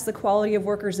impacts the quality of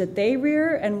workers that they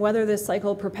rear, and whether this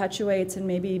cycle perpetuates and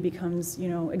maybe becomes,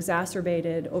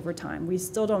 exacerbated over time. We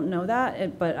still don't know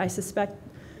that, but I suspect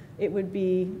there would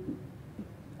be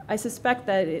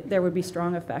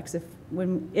strong effects if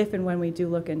and when we do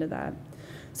look into that.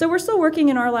 So we're still working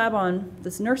in our lab on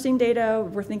this nursing data.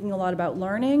 We're thinking a lot about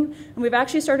learning. And we've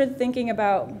actually started thinking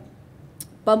about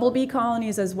bumblebee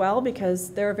colonies as well,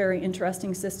 because they're a very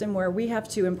interesting system where we have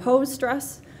to impose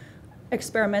stress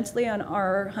experimentally on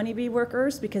our honeybee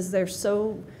workers because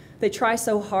they try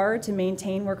so hard to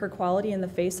maintain worker quality in the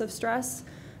face of stress.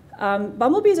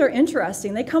 Bumblebees are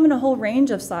interesting. They come in a whole range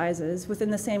of sizes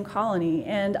within the same colony,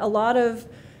 and a lot of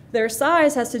their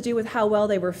size has to do with how well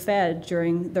they were fed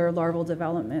during their larval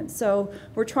development. So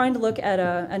we're trying to look at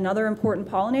another important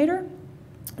pollinator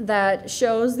that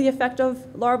shows the effect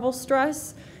of larval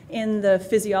stress in the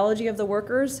physiology of the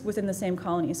workers within the same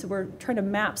colony. So we're trying to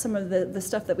map some of the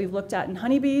stuff that we've looked at in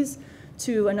honeybees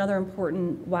to another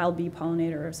important wild bee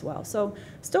pollinator as well. So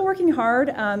still working hard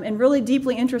and really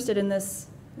deeply interested in this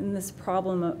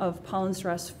problem of pollen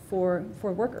stress for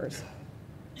workers.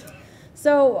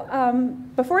 So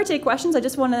before I take questions, I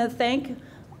just want to thank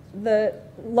the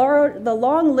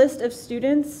long list of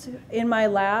students in my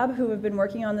lab who have been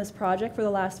working on this project for the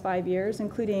last 5 years,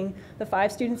 including the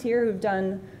 5 students here who've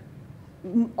done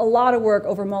a lot of work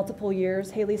over multiple years.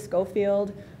 Haley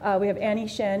Schofield, we have Annie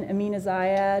Shen, Amina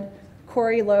Zayed,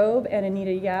 Corey Loeb, and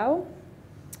Anita Yao.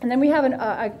 And then we have,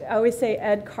 I always say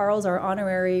Ed Carl's our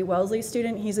honorary Wellesley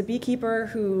student. He's a beekeeper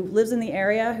who lives in the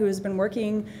area, who has been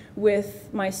working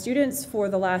with my students for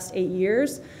the last 8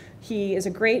 years. He is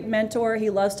a great mentor. He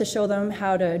loves to show them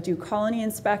how to do colony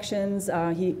inspections.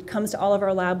 He comes to all of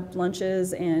our lab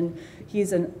lunches, and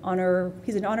he's an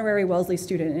honorary Wellesley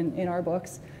student in our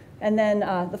books. And then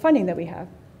the funding that we have.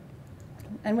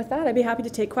 And with that, I'd be happy to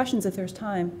take questions if there's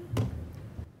time.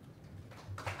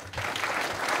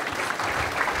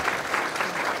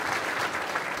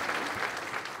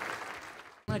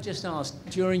 Can I just ask,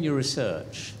 during your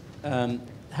research,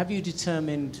 have you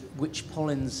determined which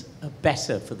pollens are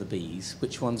better for the bees?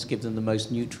 Which ones give them the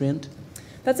most nutrient?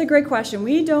 That's a great question.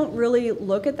 We don't really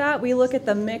look at that. We look at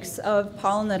the mix of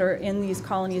pollen that are in these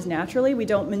colonies naturally. We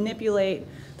don't manipulate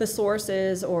the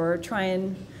sources or try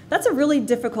and, that's a really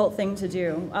difficult thing to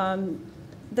do.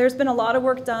 There's been a lot of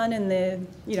work done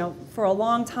for a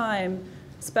long time,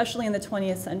 especially in the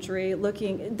 20th century,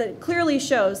 that clearly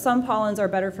shows some pollens are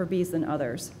better for bees than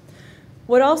others.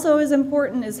 What also is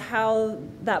important is how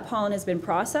that pollen has been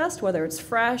processed, whether it's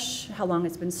fresh, how long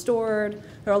it's been stored.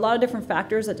 There are a lot of different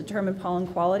factors that determine pollen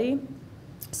quality.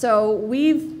 So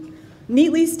we've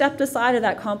neatly stepped aside of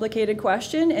that complicated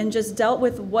question and just dealt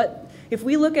with if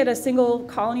we look at a single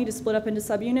colony to split up into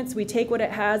subunits, we take what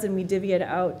it has and we divvy it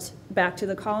out back to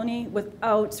the colony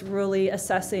without really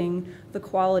assessing the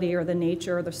quality or the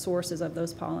nature or the sources of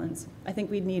those pollens. I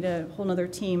think we'd need a whole other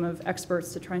team of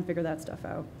experts to try and figure that stuff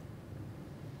out.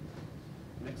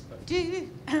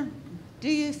 Do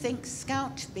you think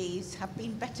scout bees have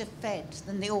been better fed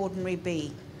than the ordinary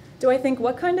bee? Do I think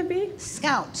what kind of bee?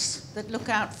 Scouts that look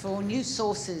out for new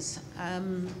sources,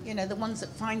 the ones that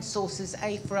find sources,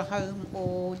 for a home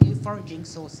or new foraging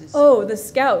sources. Oh, the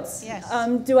scouts. Yes.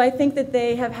 Do I think that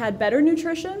they have had better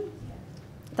nutrition?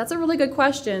 That's a really good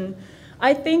question.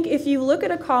 I think if you look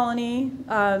at a colony,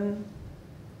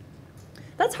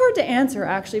 that's hard to answer,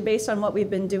 actually, based on what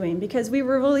we've been doing, because we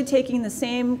were really taking the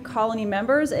same colony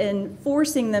members and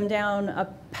forcing them down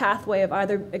a pathway of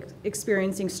either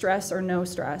experiencing stress or no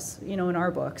stress, in our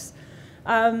books.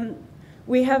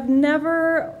 We have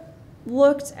never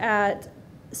looked at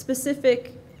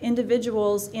specific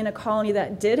individuals in a colony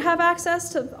that did have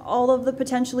access to all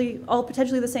potentially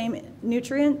the same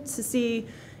nutrient to see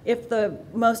if the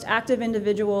most active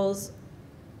individuals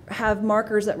have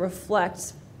markers that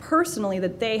reflect personally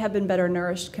that they have been better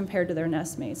nourished compared to their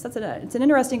nestmates. It's an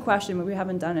interesting question, but we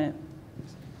haven't done it.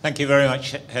 Thank you very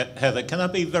much, Heather. Can I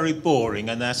be very boring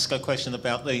and ask a question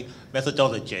about the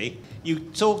methodology? You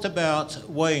talked about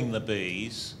weighing the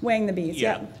bees. Weighing the bees,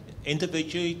 yeah.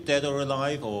 Individually, dead or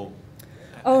alive, or?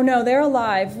 Oh no, they're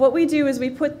alive. What we do is we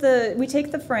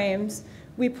take the frames,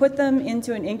 we put them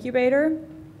into an incubator,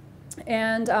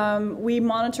 and we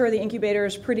monitor the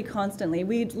incubators pretty constantly.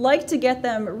 We'd like to get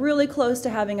them really close to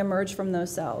having emerged from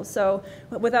those cells. So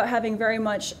without having very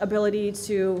much ability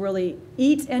to really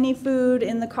eat any food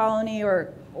in the colony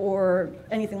or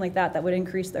anything like that that would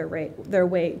increase their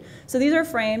weight. So these are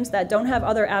frames that don't have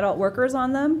other adult workers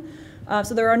on them.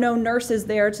 So there are no nurses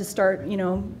there to start,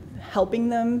 helping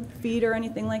them feed or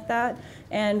anything like that.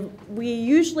 And we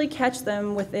usually catch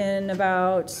them within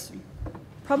about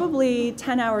probably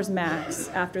 10 hours max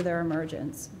after their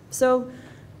emergence. So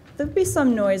there'd be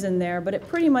some noise in there, but it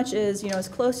pretty much is, as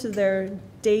close to their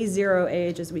day 0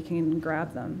 age as we can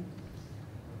grab them.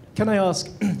 Can I ask,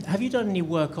 have you done any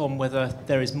work on whether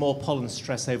there is more pollen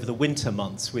stress over the winter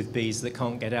months with bees that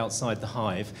can't get outside the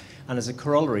hive? And as a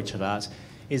corollary to that,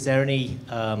 is there any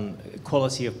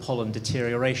quality of pollen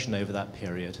deterioration over that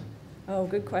period? Oh,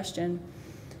 good question.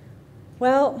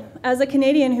 Well, as a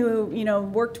Canadian who,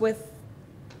 worked with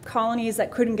colonies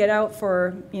that couldn't get out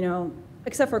for,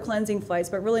 except for cleansing flights,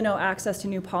 but really no access to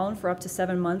new pollen for up to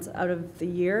 7 months out of the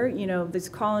year. You know, these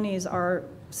colonies are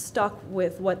stuck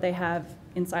with what they have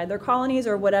inside their colonies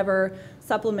or whatever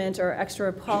supplement or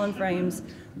extra pollen frames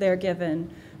they're given.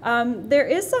 There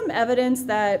is some evidence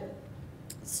that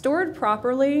stored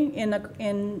properly in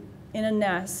a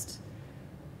nest,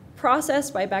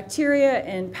 processed by bacteria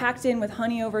and packed in with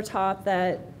honey over top,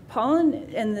 that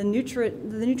pollen and the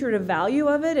nutritive value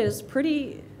of it is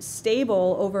pretty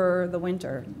stable over the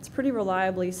winter. It's pretty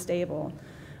reliably stable.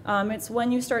 It's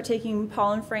when you start taking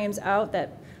pollen frames out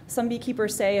that some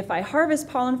beekeepers say, if I harvest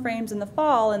pollen frames in the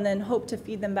fall and then hope to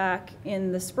feed them back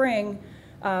in the spring,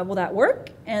 will that work?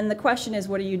 And the question is,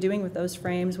 what are you doing with those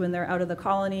frames when they're out of the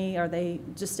colony? Are they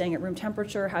just staying at room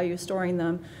temperature? How are you storing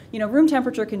them? You know, room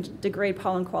temperature can degrade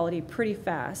pollen quality pretty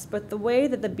fast, but the way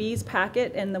that the bees pack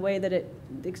it and the way that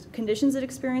the conditions it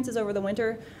experiences over the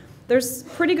winter, there's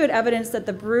pretty good evidence that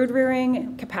the brood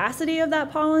rearing capacity of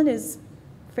that pollen is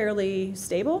fairly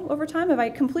stable over time. Have I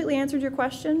completely answered your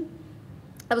question?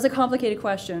 That was a complicated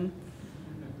question.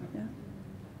 Yeah.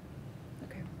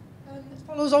 Okay. It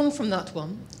follows on from that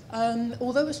one.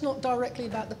 Although it's not directly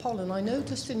about the pollen, I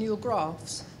noticed in your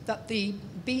graphs that the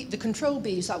control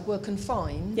bees that were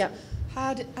confined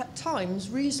had at times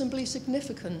reasonably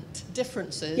significant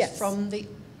differences from the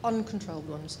uncontrolled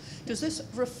ones. Does this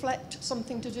reflect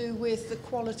something to do with the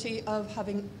quality of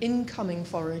having incoming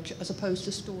forage as opposed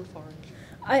to stored forage?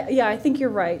 Yeah, I think you're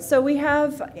right. So we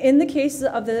have, in the case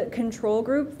of the control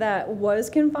group that was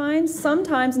confined,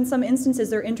 sometimes in some instances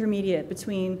they're intermediate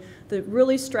between the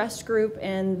really stressed group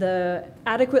and the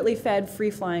adequately fed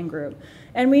free-flying group.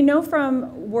 And we know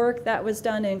from work that was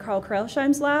done in Carl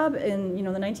Kreilsheim's lab in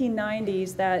the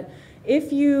 1990s that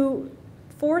if you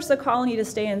force a colony to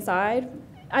stay inside,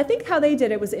 I think how they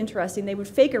did it was interesting. They would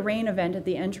fake a rain event at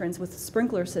the entrance with a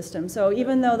sprinkler system. So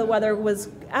even though the weather was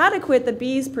adequate, the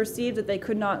bees perceived that they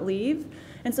could not leave.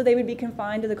 And so they would be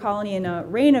confined to the colony in a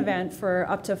rain event for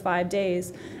up to 5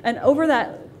 days. And over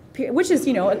that period, which is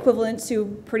equivalent to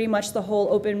pretty much the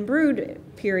whole open brood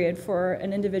period for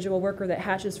an individual worker that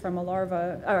hatches from a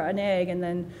larva or an egg and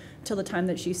then till the time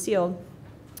that she's sealed,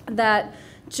 that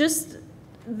just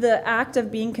the act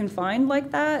of being confined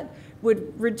like that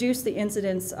would reduce the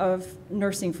incidence of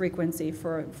nursing frequency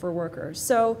for workers.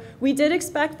 So we did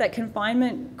expect that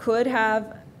confinement could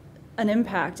have an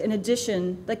impact in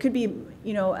addition, that could be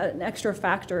an extra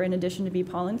factor in addition to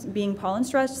being pollen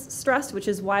stressed, which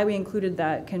is why we included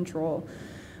that control.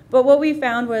 But what we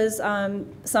found was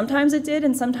sometimes it did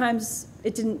and sometimes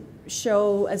it didn't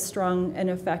show as strong an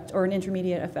effect or an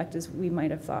intermediate effect as we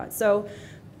might have thought. So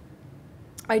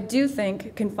I do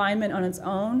think confinement on its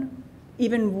own,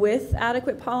 even with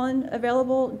adequate pollen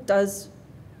available, does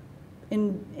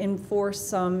enforce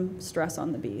some stress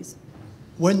on the bees.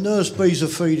 When nurse bees are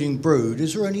feeding brood,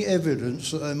 is there any evidence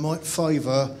that they might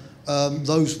favour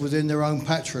those within their own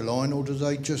patria line, or do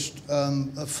they just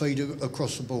feed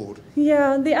across the board?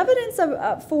 Yeah, the evidence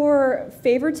for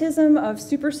favoritism of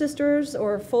super sisters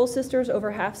or full sisters over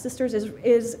half sisters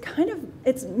is kind of,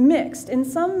 it's mixed. In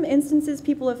some instances,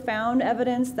 people have found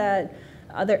evidence that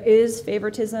there is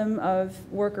favoritism of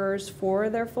workers for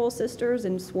their full sisters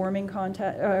in swarming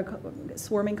contexts.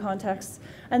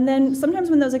 And then sometimes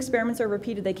when those experiments are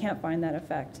repeated, they can't find that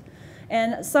effect.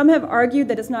 And some have argued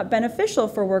that it's not beneficial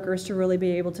for workers to really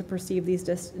be able to perceive these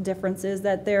differences,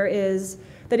 that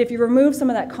if you remove some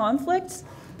of that conflict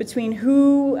between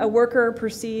who a worker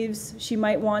perceives she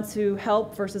might want to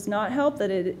help versus not help,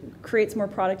 that it creates more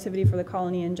productivity for the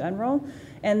colony in general.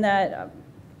 And that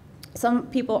some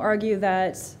people argue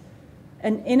that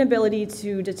an inability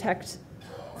to detect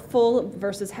full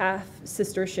versus half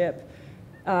sistership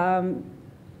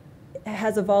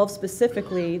has evolved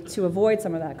specifically to avoid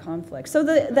some of that conflict. So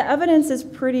the evidence is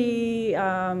pretty,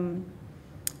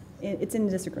 it's in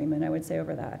disagreement, I would say,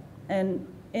 over that. And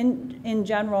in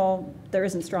general, there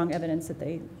isn't strong evidence that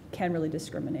they can really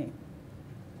discriminate.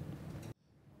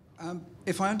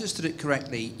 If I understood it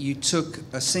correctly, you took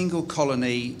a single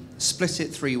colony, split it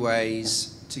 3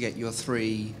 ways to get your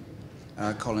 3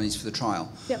 colonies for the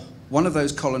trial. Yep. One of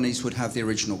those colonies would have the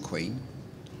original queen.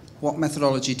 What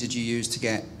methodology did you use to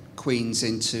get queens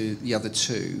into the other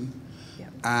 2? Yep.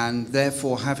 And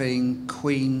therefore, having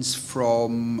queens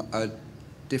from a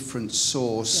different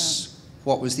source,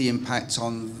 what was the impact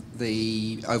on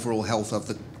the overall health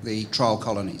of the trial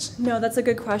colonies? No, that's a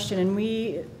good question, and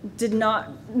we did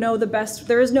not know the best.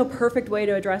 There is no perfect way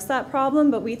to address that problem,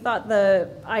 but we thought the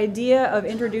idea of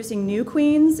introducing new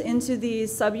queens into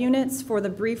these subunits for the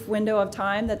brief window of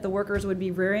time that the workers would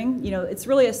be rearing, it's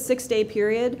really a 6-day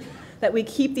period that we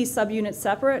keep these subunits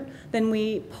separate, then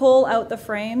we pull out the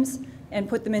frames and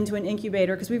put them into an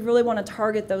incubator because we really want to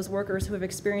target those workers who have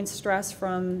experienced stress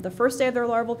from the first day of their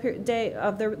larval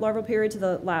period to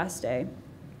the last day.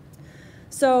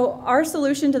 So our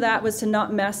solution to that was to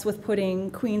not mess with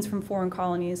putting queens from foreign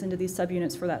colonies into these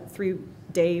subunits for that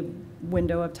 3-day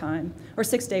window of time, or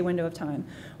 6-day window of time.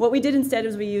 What we did instead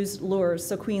is we used lures,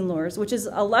 so queen lures, which is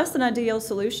a less than ideal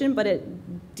solution, but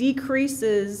it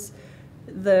decreases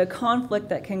the conflict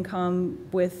that can come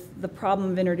with the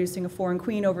problem of introducing a foreign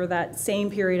queen over that same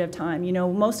period of time. You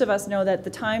know, most of us know that the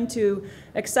time to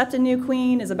accept a new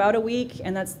queen is about a week,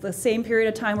 and that's the same period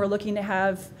of time we're looking to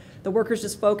have the workers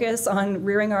just focus on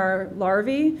rearing our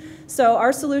larvae. So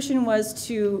our solution was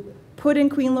to put in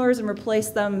queen lures and replace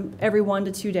them every 1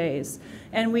 to 2 days.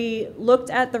 And we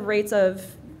looked at the rates of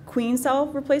queen cell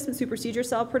replacement, supersedure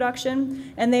cell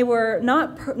production, and they were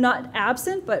not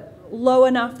absent, but low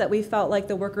enough that we felt like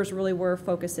the workers really were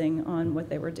focusing on what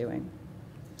they were doing.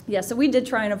 Yeah, so we did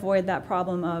try and avoid that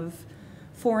problem of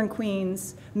foreign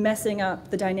queens messing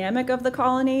up the dynamic of the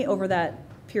colony over that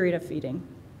period of feeding.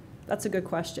 That's a good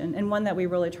question, and one that we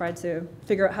really tried to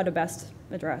figure out how to best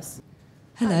address.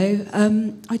 Hello.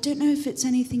 I don't know if it's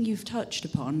anything you've touched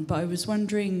upon, but I was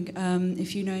wondering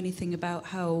if you know anything about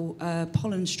how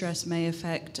pollen stress may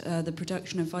affect the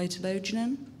production of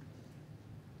vitellogenin.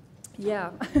 Yeah.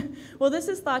 Well, this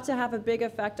is thought to have a big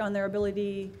effect on their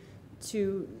ability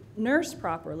to nurse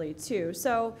properly, too.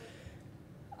 So,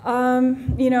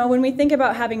 you know, when we think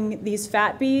about having these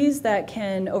fat bees that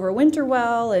can overwinter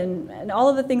well and all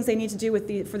of the things they need to do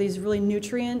with for these really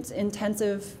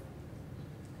nutrient-intensive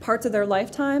parts of their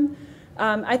lifetime,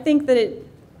 I think that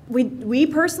we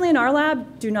personally in our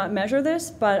lab do not measure this,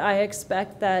 but I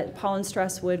expect that pollen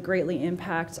stress would greatly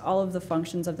impact all of the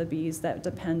functions of the bees that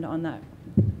depend on that,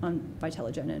 on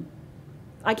vitellogenin.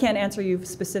 I can't answer you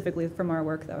specifically from our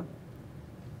work, though.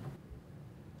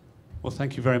 Well,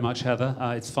 thank you very much, Heather.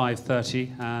 It's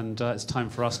 5:30, and it's time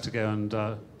for us to go and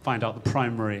find out the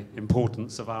primary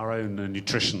importance of our own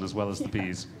nutrition as well as the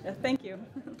bees. Yeah, thank you.